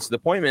take the kids to the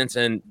appointments,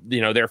 and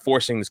you know they're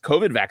forcing this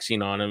COVID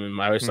vaccine on them, and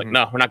my wife's like,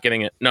 "No, we're not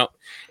getting it." No,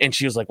 and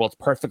she was like, "Well, it's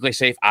perfectly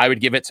safe. I would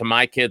give it to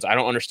my kids. I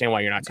don't understand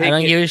why you're not taking it." I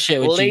don't give a shit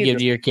what you give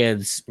to your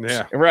kids.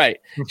 Yeah, right.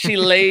 She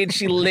laid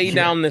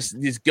down this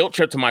guilt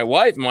trip to my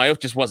wife, and my wife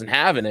just wasn't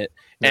having it.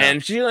 Yeah.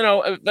 And she, you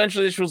know,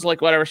 eventually she was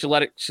like, whatever. She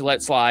let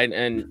it slide,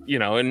 and you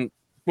know, and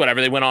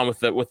whatever. They went on with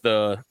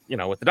the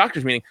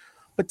doctor's meeting.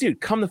 But dude,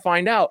 come to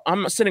find out,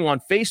 I'm sitting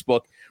on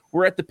Facebook.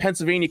 We're at the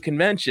Pennsylvania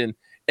convention,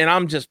 and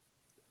I'm just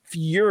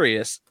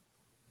furious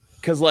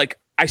because like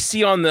I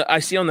see on the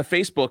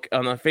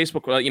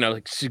Facebook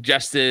like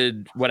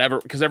suggested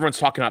whatever, because everyone's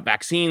talking about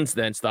vaccines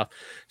then stuff.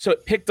 So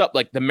it picked up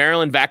like the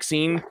Maryland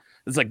vaccine.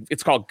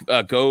 It's called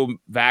Go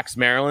Vax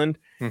Maryland.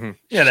 Mm-hmm.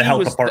 Yeah, the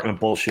health department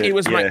bullshit. It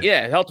was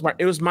health department.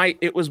 It was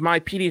my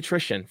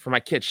pediatrician for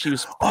my kids. She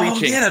was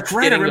preaching. Oh yeah, that's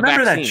right. I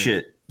remember that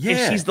shit. Yeah,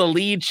 and she's the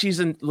lead. She's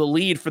in the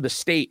lead for the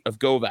state of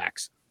Go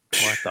Vax.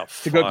 What the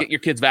fuck? To go get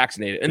your kids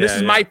vaccinated. And this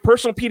is my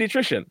personal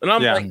pediatrician. And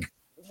I'm like,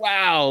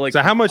 wow. Like,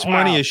 so how much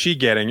money is she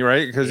getting,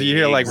 right? Because you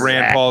hear like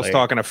Rand Paul's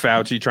talking to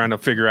Fauci, trying to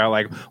figure out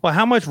like, well,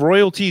 how much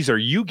royalties are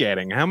you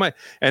getting? How much?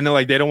 And they're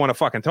like, they don't want to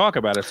fucking talk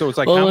about it. So it's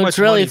like, well, how much what's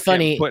really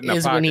funny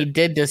is when he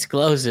did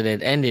disclose it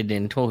ended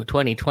in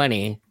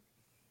 2020.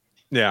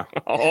 Yeah.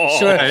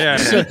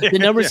 So the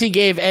numbers he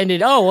gave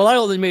ended. Oh, well, I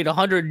only made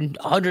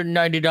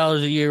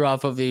 $190 a year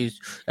off of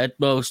these at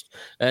most.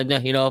 And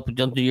then, up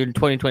until the year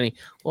 2020.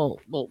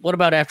 Well, what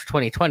about after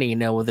 2020,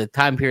 with the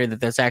time period that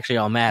this actually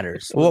all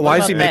matters? Well, why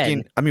is he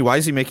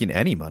making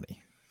any money?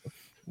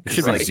 It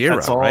should be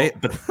zero, right?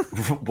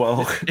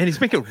 But and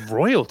he's making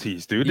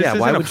royalties, dude. This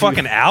isn't a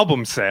fucking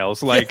album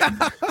sales. Like,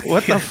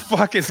 what the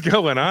fuck is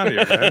going on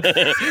here, man?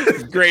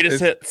 Greatest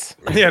hits.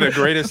 Yeah, the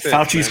greatest hits.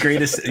 Fauci's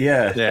greatest.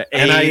 Yeah.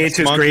 NIH's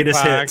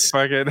greatest hits.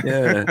 Fucking.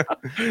 Yeah.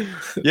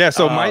 Yeah.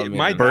 So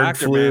my bird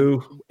doctor,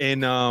 flu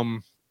man,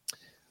 in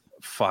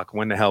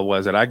when the hell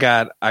was it? I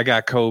got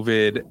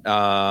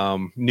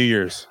COVID New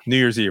Year's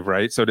Eve,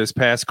 right? So this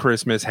past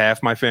Christmas,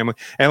 half my family,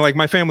 and like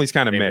my family's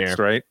kind of mixed,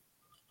 right?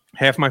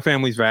 Half my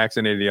family's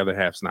vaccinated, the other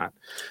half's not.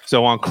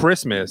 So on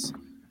Christmas,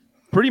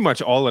 pretty much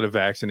all of the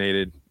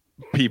vaccinated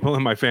people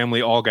in my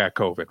family all got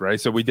COVID, right?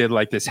 So we did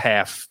like this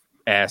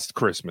half-assed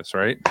Christmas,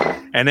 right?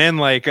 And then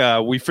like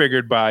we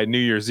figured by New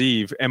Year's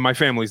Eve, and my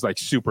family's like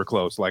super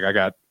close. Like I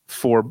got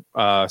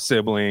 4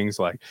 siblings,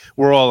 like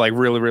we're all like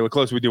really, really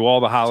close. We do all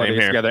the holidays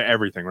together,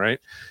 everything,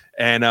 right?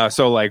 And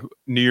so like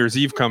New Year's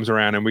Eve comes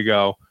around and we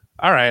go,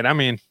 all right, I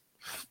mean,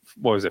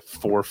 what was it,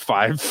 4 or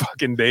 5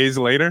 fucking days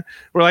later?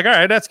 We're like, all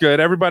right, that's good.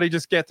 Everybody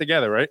just get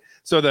together, right?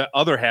 So the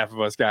other half of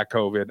us got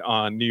COVID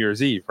on New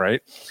Year's Eve,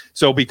 right?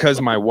 So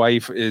because my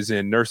wife is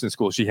in nursing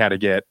school, she had to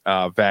get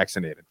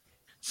vaccinated.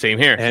 Same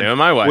here. Same with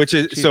my wife. Which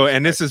is so,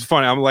 and this is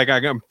funny.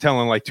 I'm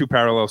telling like 2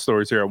 parallel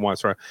stories here at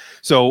once, right?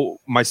 So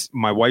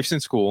my wife's in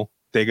school.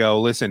 They go,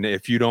 listen,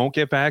 if you don't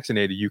get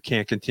vaccinated, you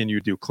can't continue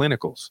to do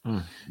clinicals.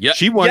 Yeah.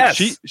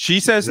 She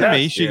says to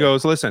me, she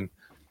goes, listen,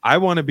 I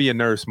want to be a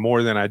nurse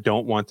more than I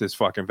don't want this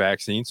fucking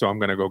vaccine, so I'm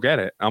going to go get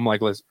it. I'm like,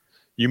 listen,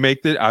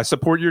 I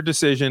support your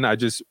decision. I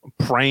just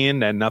praying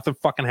that nothing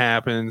fucking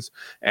happens,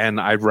 and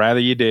I'd rather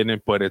you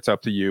didn't, but it's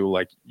up to you.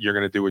 Like, you're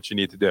going to do what you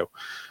need to do.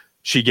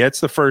 She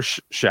gets the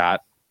first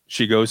shot.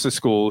 She goes to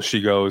school.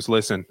 She goes,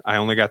 listen, I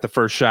only got the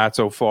first shot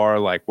so far,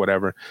 like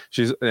whatever.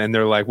 And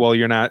they're like, well,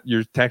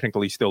 you're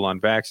technically still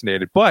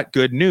unvaccinated, but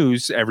good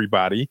news,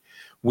 everybody.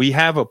 We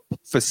have a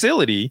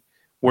facility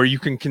where you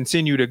can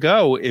continue to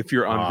go if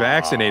you're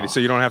unvaccinated, so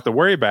you don't have to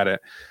worry about it.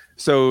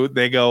 So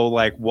they go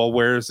like, well,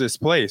 where's this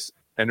place?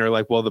 And they're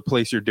like, well, the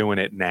place you're doing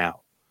it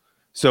now.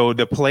 So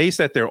the place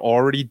that they're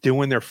already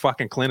doing their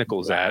fucking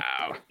clinicals at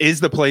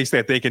is the place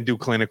that they can do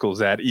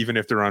clinicals at, even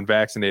if they're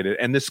unvaccinated.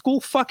 And the school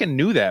fucking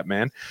knew that,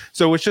 man.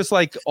 So it's just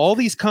like all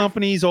these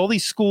companies, all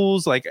these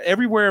schools, like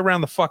everywhere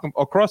around the fucking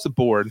across the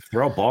board.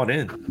 They're all bought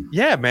in.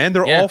 Yeah, man.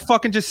 They're all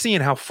fucking just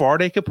seeing how far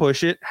they could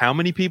push it, how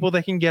many people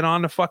they can get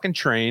on the fucking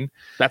train.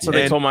 That's what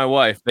they told my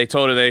wife. They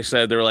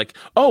said, they were like,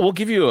 oh, we'll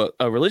give you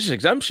a religious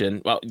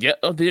exemption. Well, yeah,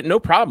 no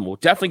problem. We'll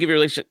definitely give you a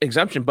religious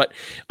exemption, but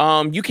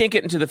you can't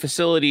get into the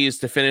facilities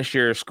to finish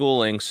your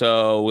schooling,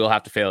 so we'll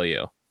have to fail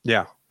you.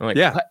 Yeah. I'm like,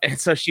 what? And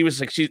so she was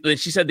like, she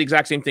said the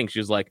exact same thing. She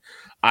was like,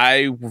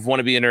 I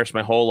want to be a nurse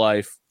my whole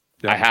life.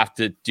 I have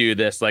to do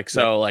this. Like,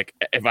 so like,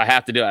 if I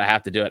have to do it, I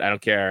have to do it. I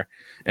don't care.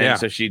 And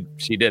so she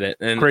did it.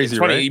 And crazy, it's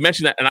funny, right? You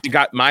mentioned that. And I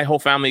got my whole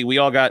family.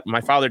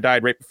 My father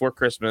died right before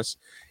Christmas,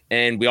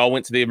 and we all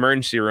went to the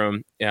emergency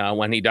room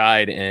when he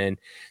died. And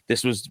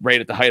this was right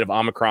at the height of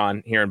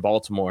Omicron here in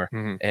Baltimore.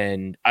 Mm-hmm.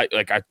 And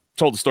I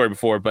told the story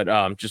before, but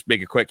just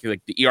make it quick.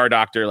 Like the ER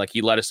doctor, like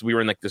he let us. We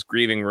were in like this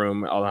grieving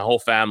room, the whole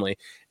family,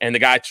 and the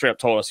guy straight up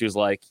told us, he was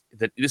like,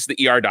 "This is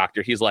the ER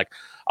doctor." He's like,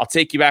 "I'll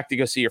take you back to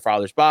go see your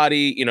father's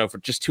body. For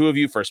just 2 of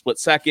you for a split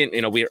second.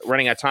 We're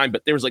running out of time."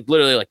 But there was like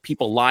literally like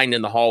people lined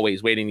in the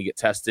hallways waiting to get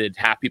tested.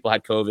 Half people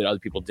had COVID, other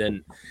people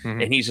didn't.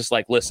 Mm-hmm. And he's just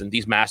like, "Listen,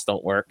 these masks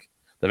don't work.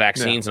 The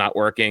vaccine's not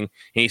working." And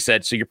he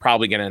said, "So you're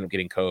probably going to end up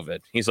getting COVID."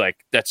 He's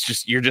like,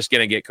 you're just going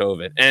to get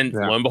COVID. And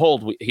lo and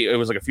behold, it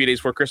was like a few days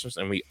before Christmas,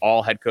 and we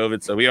all had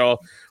COVID. So we all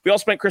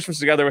spent Christmas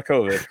together with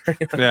COVID.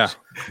 Yeah.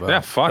 Wow.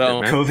 Yeah. Fuck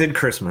it, man. COVID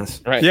Christmas.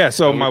 Right. Yeah.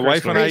 So my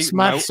wife and I. Great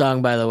Smuts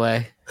song, by the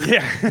way.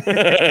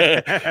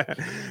 Yeah.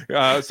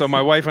 So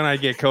my wife and I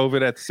get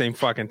COVID at the same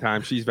fucking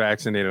time. She's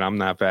vaccinated. I'm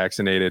not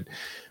vaccinated.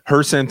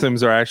 Her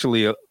symptoms are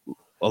actually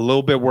a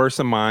little bit worse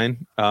than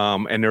mine,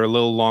 and they're a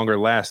little longer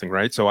lasting,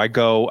 right? So I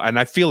go and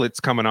I feel it's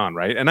coming on,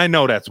 right? And I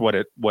know that's what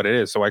it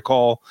is. So I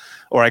call,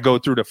 or I go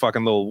through the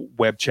fucking little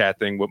web chat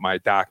thing with my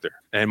doctor,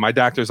 and my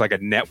doctor's like a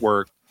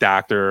network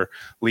doctor,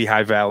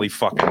 Lehigh Valley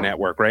fucking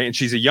network, right? And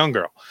she's a young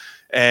girl.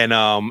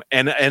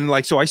 And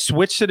like, so I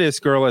switched to this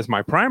girl as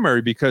my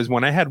primary because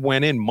when I had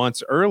went in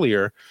months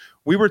earlier,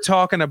 we were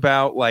talking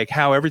about like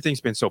how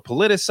everything's been so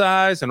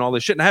politicized and all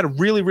this shit. And I had a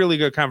really, really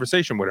good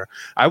conversation with her.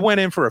 I went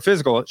in for a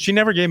physical. She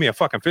never gave me a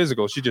fucking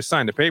physical. She just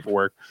signed the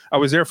paperwork. I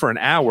was there for an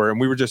hour and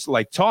we were just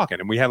like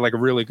talking and we had like a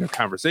really good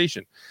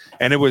conversation.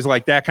 And it was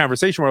like that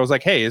conversation where I was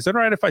like, hey, is it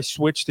all right if I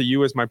switch to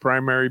you as my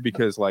primary?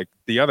 Because like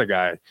the other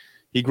guy,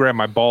 he grabbed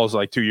my balls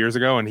like 2 years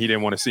ago and he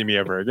didn't want to see me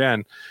ever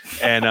again.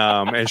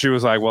 And she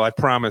was like, well, I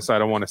promise I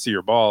don't want to see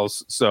your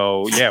balls.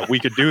 So yeah, we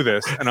could do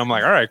this. And I'm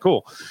like, all right,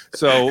 cool.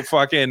 So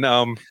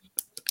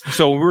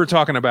so we were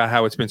talking about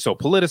how it's been so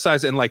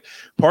politicized and like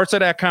parts of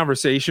that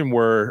conversation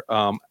were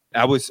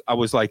I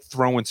was like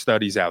throwing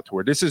studies out to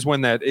her. This is when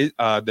that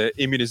the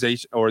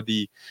immunization or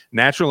the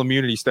natural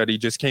immunity study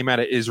just came out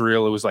of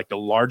Israel. It was like the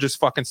largest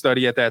fucking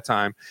study at that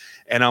time.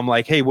 And I'm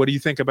like, hey, what do you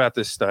think about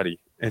this study?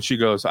 And she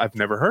goes, I've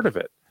never heard of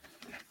it.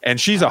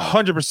 And she's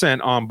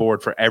 100% on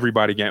board for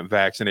everybody getting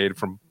vaccinated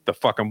from the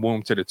fucking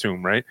womb to the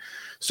tomb, right?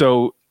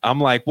 So I'm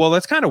like, well,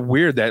 that's kind of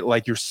weird that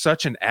like you're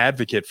such an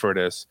advocate for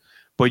this,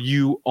 but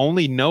you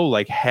only know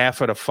like half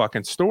of the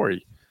fucking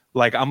story.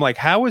 Like, I'm like,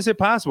 how is it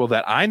possible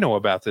that I know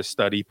about this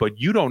study, but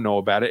you don't know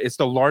about it? It's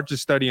the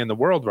largest study in the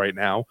world right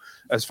now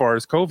as far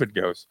as COVID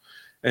goes.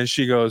 And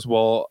she goes,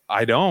 well,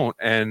 I don't.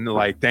 And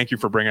like, thank you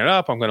for bringing it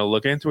up. I'm going to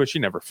look into it. She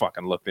never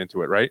fucking looked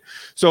into it. Right.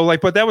 So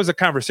like, but that was a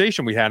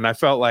conversation we had. And I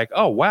felt like,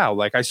 oh, wow.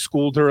 Like I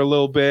schooled her a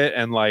little bit.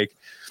 And like,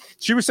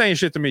 she was saying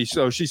shit to me.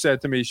 So she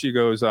said to me, she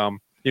goes,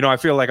 you know, I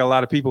feel like a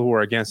lot of people who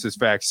are against this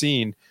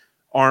vaccine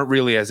aren't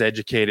really as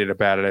educated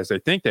about it as they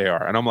think they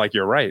are. And I'm like,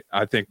 you're right.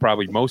 I think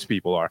probably most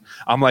people are.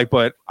 I'm like,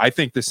 but I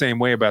think the same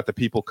way about the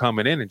people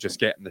coming in and just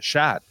getting the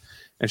shot.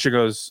 And she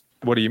goes,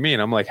 what do you mean?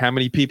 I'm like, how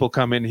many people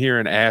come in here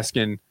and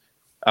asking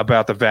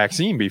about the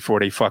vaccine before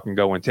they fucking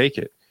go and take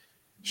it?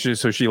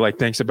 So she like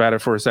thinks about it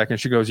for a second.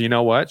 She goes, you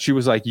know what? She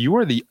was like, you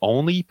are the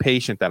only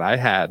patient that I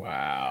had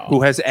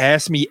who has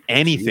asked me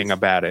anything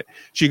about it.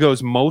 She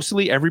goes,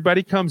 mostly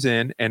everybody comes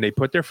in and they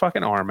put their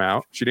fucking arm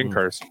out. She didn't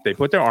curse. They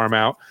put their arm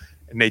out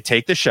and they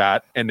take the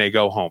shot and they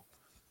go home.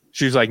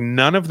 She's like,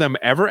 none of them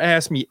ever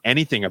asked me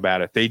anything about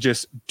it. They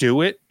just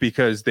do it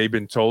because they've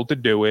been told to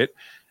do it.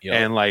 Yep.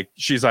 And like,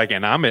 she's like,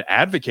 and I'm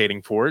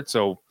advocating for it.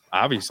 So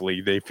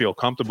obviously they feel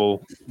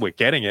comfortable with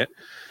getting it.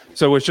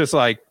 So it's just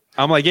like,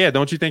 I'm like, yeah,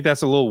 don't you think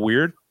that's a little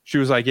weird? She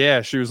was like,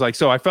 yeah. She was like,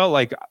 so I felt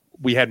like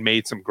we had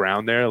made some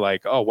ground there.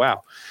 Like, oh,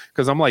 wow.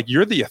 Because I'm like,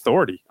 you're the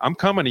authority. I'm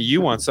coming to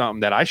you on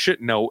something that I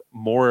should know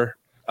more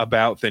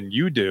about than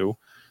you do.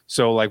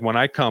 So like when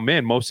I come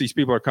in, most of these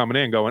people are coming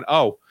in going,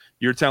 oh,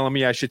 you're telling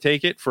me I should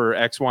take it for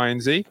X, Y,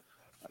 and Z?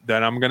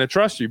 Then I'm going to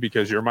trust you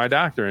because you're my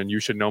doctor and you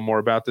should know more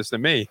about this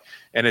than me.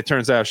 And it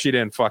turns out she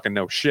didn't fucking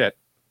know shit.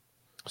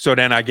 So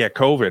then I get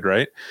COVID,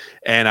 right?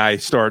 And I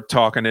start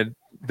talking to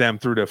them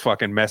through the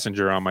fucking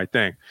messenger on my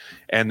thing.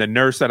 And the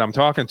nurse that I'm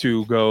talking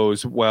to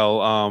goes,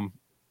 well,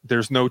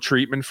 there's no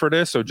treatment for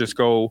this. So just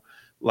go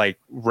like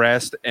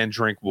rest and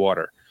drink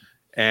water.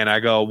 And I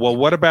go, well,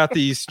 what about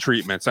these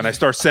treatments? And I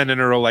start sending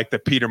her like the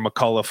Peter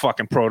McCullough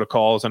fucking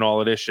protocols and all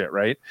of this shit,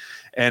 right?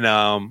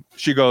 And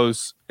she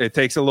goes, it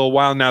takes a little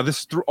while. Now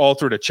this is all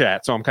through the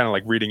chat. So I'm kind of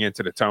like reading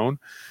into the tone.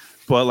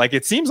 But like,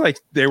 it seems like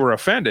they were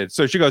offended.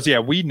 So she goes, yeah,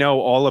 we know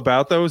all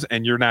about those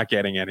and you're not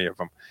getting any of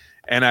them.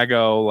 And I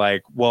go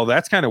like, well,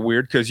 that's kind of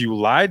weird because you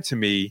lied to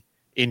me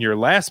in your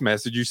last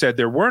message. You said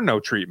there were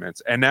no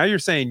treatments. And now you're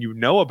saying you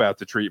know about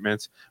the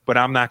treatments, but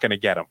I'm not going to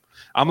get them.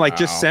 I'm like,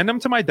 just send them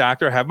to my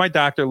doctor, have my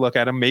doctor look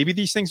at them. Maybe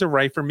these things are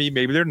right for me.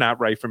 Maybe they're not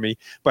right for me,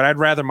 but I'd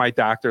rather my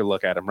doctor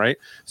look at them, right?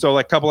 So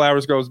like a couple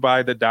hours goes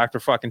by, the doctor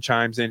fucking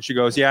chimes in. She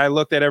goes, yeah, I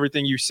looked at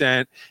everything you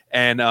sent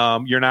and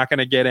you're not going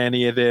to get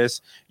any of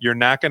this. You're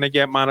not going to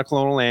get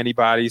monoclonal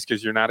antibodies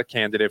because you're not a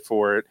candidate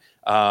for it.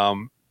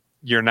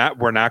 We're not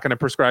going to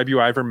prescribe you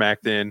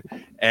ivermectin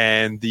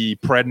and the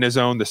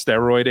prednisone, the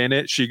steroid in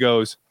it. She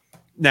goes,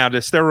 now the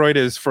steroid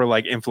is for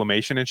like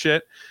inflammation and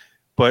shit.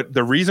 But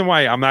the reason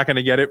why I'm not going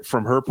to get it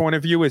from her point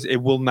of view is it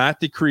will not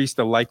decrease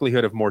the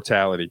likelihood of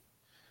mortality.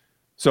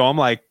 So I'm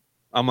like,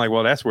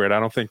 well, that's weird. I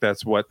don't think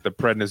that's what the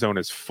prednisone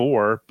is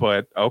for,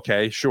 but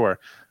okay, sure.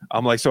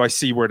 I'm like, so I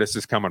see where this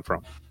is coming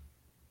from.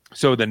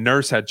 So the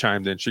nurse had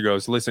chimed in. She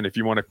goes, listen, if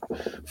you want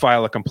to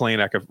file a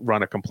complaint, I could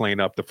run a complaint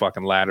up the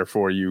fucking ladder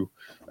for you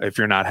if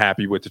you're not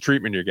happy with the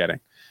treatment you're getting.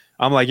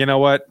 I'm like, you know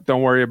what?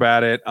 Don't worry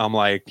about it. I'm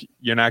like,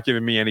 you're not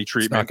giving me any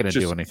treatment. It's not going to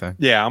do anything.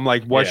 Yeah. I'm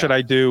like, what should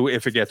I do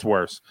if it gets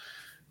worse?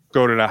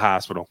 Go to the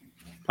hospital.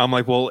 I'm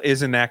like, well,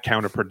 isn't that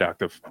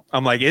counterproductive?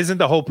 I'm like, isn't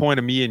the whole point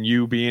of me and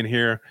you being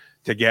here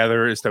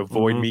together is to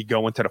avoid me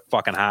going to the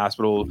fucking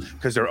hospital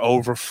because they're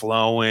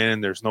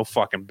overflowing. There's no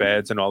fucking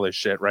beds and all this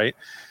shit, right?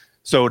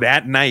 So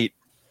that night,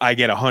 I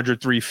get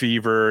 103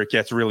 fever. It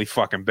gets really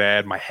fucking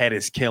bad. My head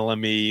is killing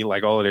me,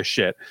 like all of this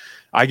shit.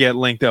 I get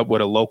linked up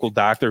with a local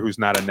doctor who's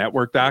not a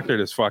network doctor.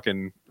 This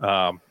fucking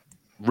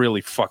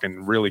really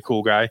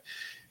cool guy.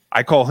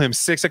 I call him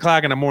 6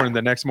 o'clock in the morning.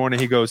 The next morning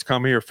he goes,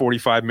 come here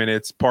 45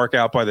 minutes, park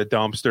out by the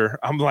dumpster.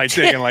 I'm like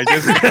thinking like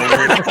this is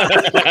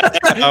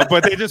weird.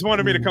 But they just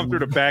wanted me to come through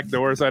the back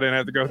door so I didn't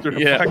have to go through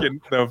the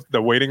fucking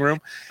the waiting room.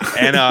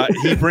 And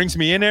he brings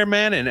me in there,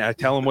 man, and I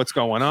tell him what's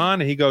going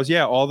on. And he goes,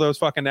 yeah, all those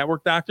fucking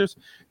network doctors,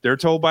 they're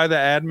told by the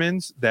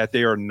admins that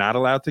they are not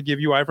allowed to give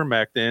you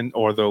ivermectin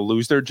or they'll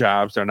lose their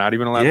jobs. They're not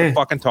even allowed to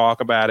fucking talk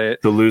about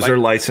it. They'll lose their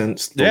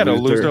license. They'll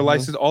lose their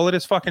license. All of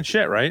this fucking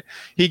shit, right?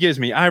 He gives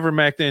me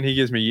ivermectin. He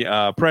gives me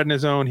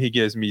prednisone. He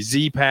gives me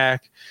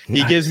Z-Pack.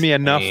 He gives me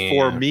enough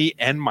for me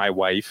and my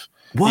wife.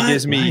 What? He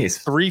gives me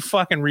 3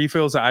 fucking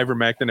refills of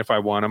ivermectin if I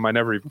want them. I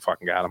never even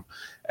fucking got them.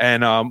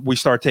 And we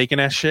start taking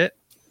that shit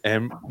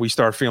and we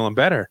start feeling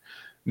better.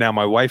 Now,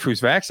 my wife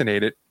who's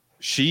vaccinated,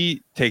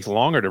 she takes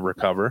longer to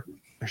recover.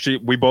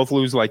 We both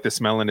lose like the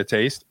smell and the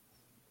taste.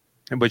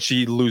 But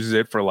she loses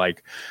it for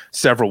like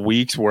several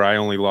weeks where I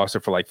only lost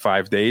it for like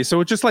 5 days.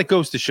 So it just like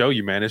goes to show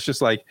you, man. It's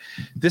just like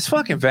this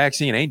fucking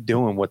vaccine ain't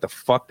doing what the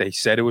fuck they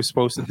said it was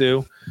supposed to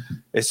do.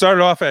 It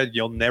started off at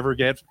you'll never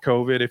get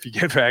COVID if you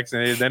get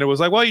vaccinated. Then it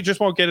was like, well, you just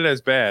won't get it as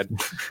bad.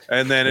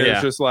 And then it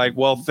was just like,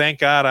 well, thank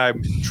God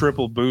I'm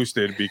triple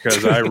boosted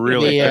because I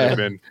really could have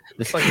been.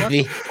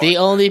 The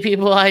only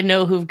people I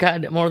know who've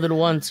gotten it more than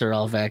once are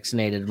all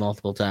vaccinated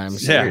multiple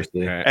times. Yeah.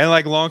 Seriously. And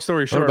like long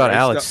story short, what about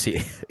Alex?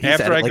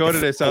 After I go to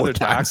this other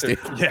doctor,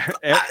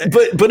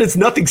 but it's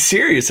nothing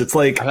serious. It's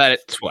like I've had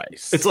it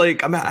twice. It's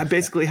like I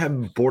basically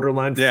have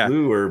borderline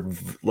flu or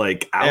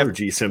like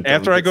allergy symptoms.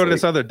 After I go to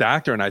this other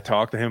doctor and I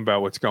talk to him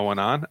about what's going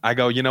on, I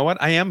go, you know what?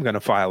 I am going to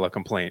file a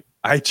complaint.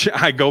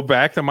 I go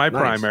back to my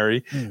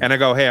primary and I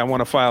go, hey, I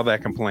want to file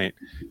that complaint.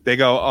 They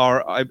go,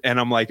 and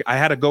I'm like, I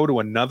had to go to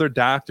another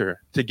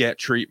doctor to get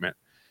treatment.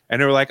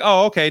 And they were like,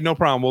 oh, okay, no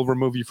problem. We'll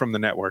remove you from the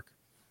network.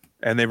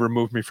 And they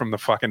removed me from the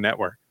fucking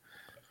network.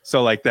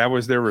 So like that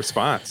was their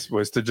response,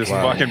 was to just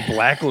fucking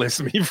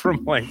blacklist me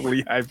from like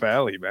Lehigh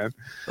Valley, man.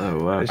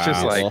 Oh wow. It's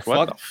just like,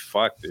 what the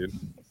fuck, dude?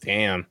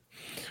 Damn.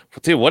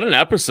 Dude, what an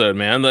episode,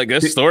 man. Like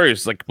this story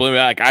is like blew me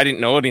back. I didn't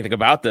know anything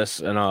about this.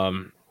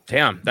 And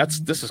damn,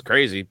 this is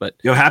crazy. But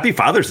happy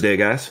Father's Day,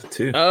 guys,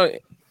 too. To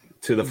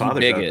the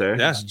fathers out there.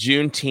 Yeah. It's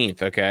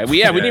Juneteenth. Okay.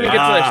 We didn't even get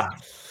to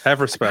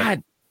have respect.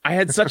 God, I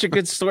had such a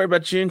good story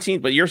about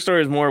Juneteenth, but your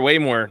story is way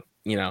more,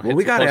 you know. Well,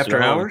 we got after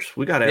hours.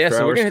 We got after hours.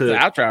 So we're gonna hit the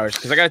after hours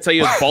because I gotta tell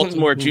you, it's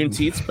Baltimore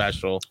Juneteenth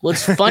special.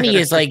 What's funny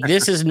is like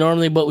this is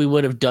normally what we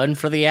would have done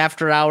for the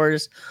after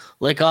hours,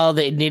 like all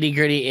the nitty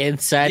gritty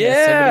inside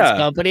the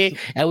company,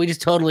 and we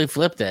just totally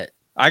flipped it.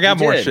 I got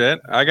more shit.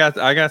 I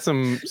got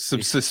some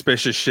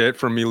suspicious shit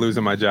from me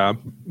losing my job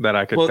that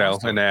I could tell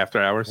in the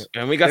after hours.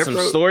 And we got some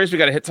stories. We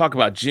got to talk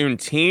about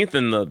Juneteenth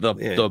and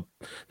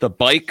the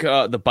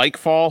bike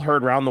fall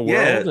heard around the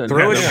world. And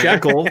throw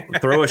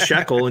a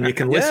shekel, and you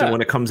can listen when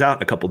it comes out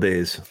in a couple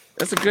days.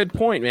 That's a good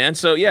point, man.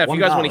 So if you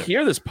guys want to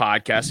hear this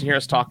podcast and hear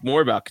us talk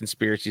more about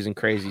conspiracies and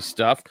crazy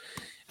stuff,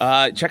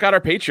 check out our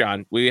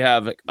Patreon. We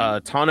have a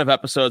ton of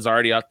episodes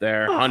already out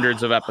there,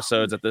 hundreds of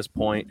episodes at this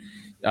point.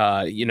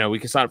 We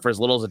can sign up for as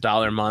little as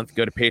 $1 a month.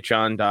 Go to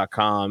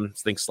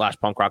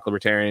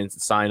patreon.com/punkrocklibertarians and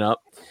sign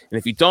up. And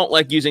if you don't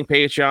like using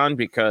Patreon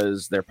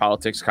because their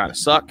politics kind of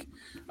suck,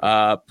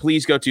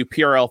 please go to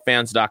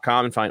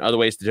prlfans.com and find other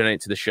ways to donate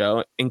to the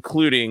show,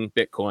 including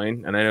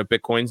Bitcoin. And I know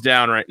Bitcoin's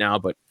down right now,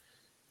 but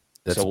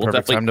that's the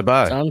perfect time to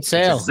buy. It's on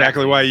sale. That's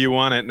exactly why you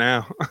want it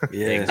now.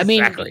 Yeah, I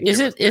mean,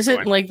 is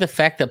it like the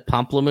fact that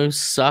Pomplamoose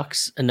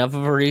sucks enough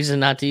of a reason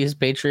not to use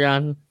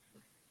Patreon?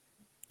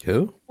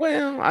 Who?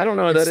 Well, I don't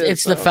know what that is.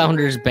 It's the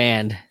Founders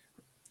Band.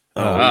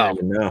 Oh,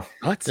 no.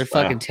 What? They're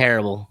fucking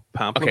terrible.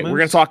 Okay, we're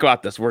gonna talk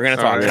about this. We're gonna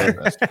talk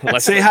about this.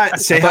 Let's say hi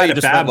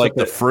to Babs, like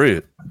the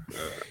fruit.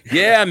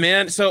 Yeah,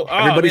 man. So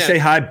everybody say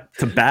hi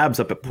to Babs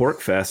up at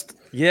PorkFest.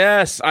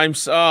 Yes, I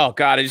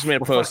just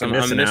made a post. I'm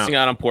missing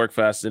out on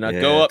PorkFest, and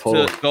go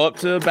up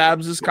to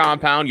Babs's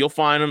compound. You'll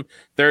find him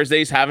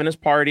Thursdays having his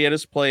party at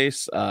his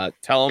place.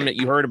 Tell him that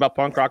you heard about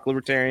Punk Rock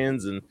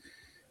Libertarians, and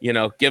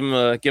give him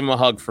a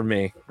hug from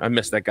me. I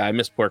miss that guy. I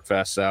miss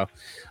PorkFest. So,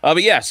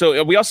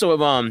 so we also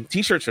have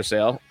t-shirts for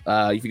sale.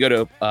 If you go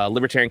to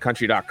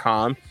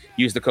libertariancountry.com,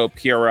 use the code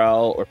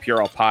PRL or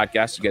PRL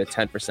podcast, you get a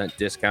 10%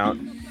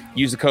 discount.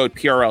 Use the code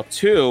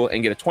PRL2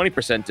 and get a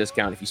 20%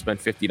 discount if you spend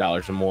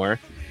 $50 or more.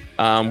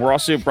 We're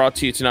also brought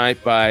to you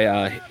tonight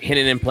by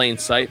Hidden in Plain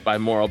Sight by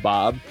Moral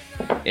Bob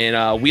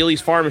and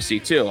Wheelie's Pharmacy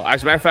too.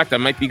 As a matter of fact, I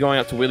might be going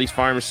up to Wheelie's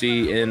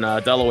Pharmacy in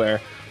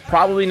Delaware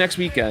probably next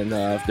weekend.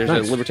 If there's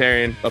a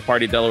Libertarian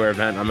Party Delaware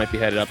event, I might be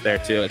headed up there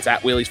too. It's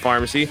at Wheelie's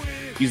Pharmacy.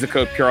 Use the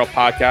code PRL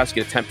Podcast,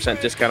 get a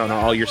 10% discount on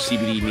all your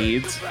CBD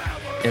needs.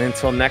 And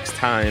until next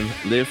time,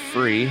 live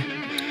free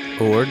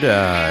or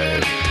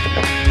die.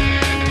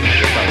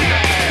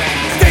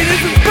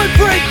 Statism's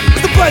footprint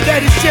is the blood that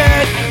is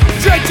shed,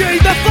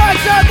 drenching the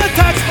flags of the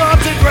tax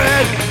bombs in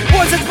red.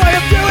 Was its way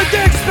of doing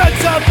the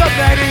expense of the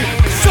many,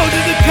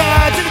 soldiers and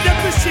cards in the death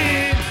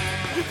machine.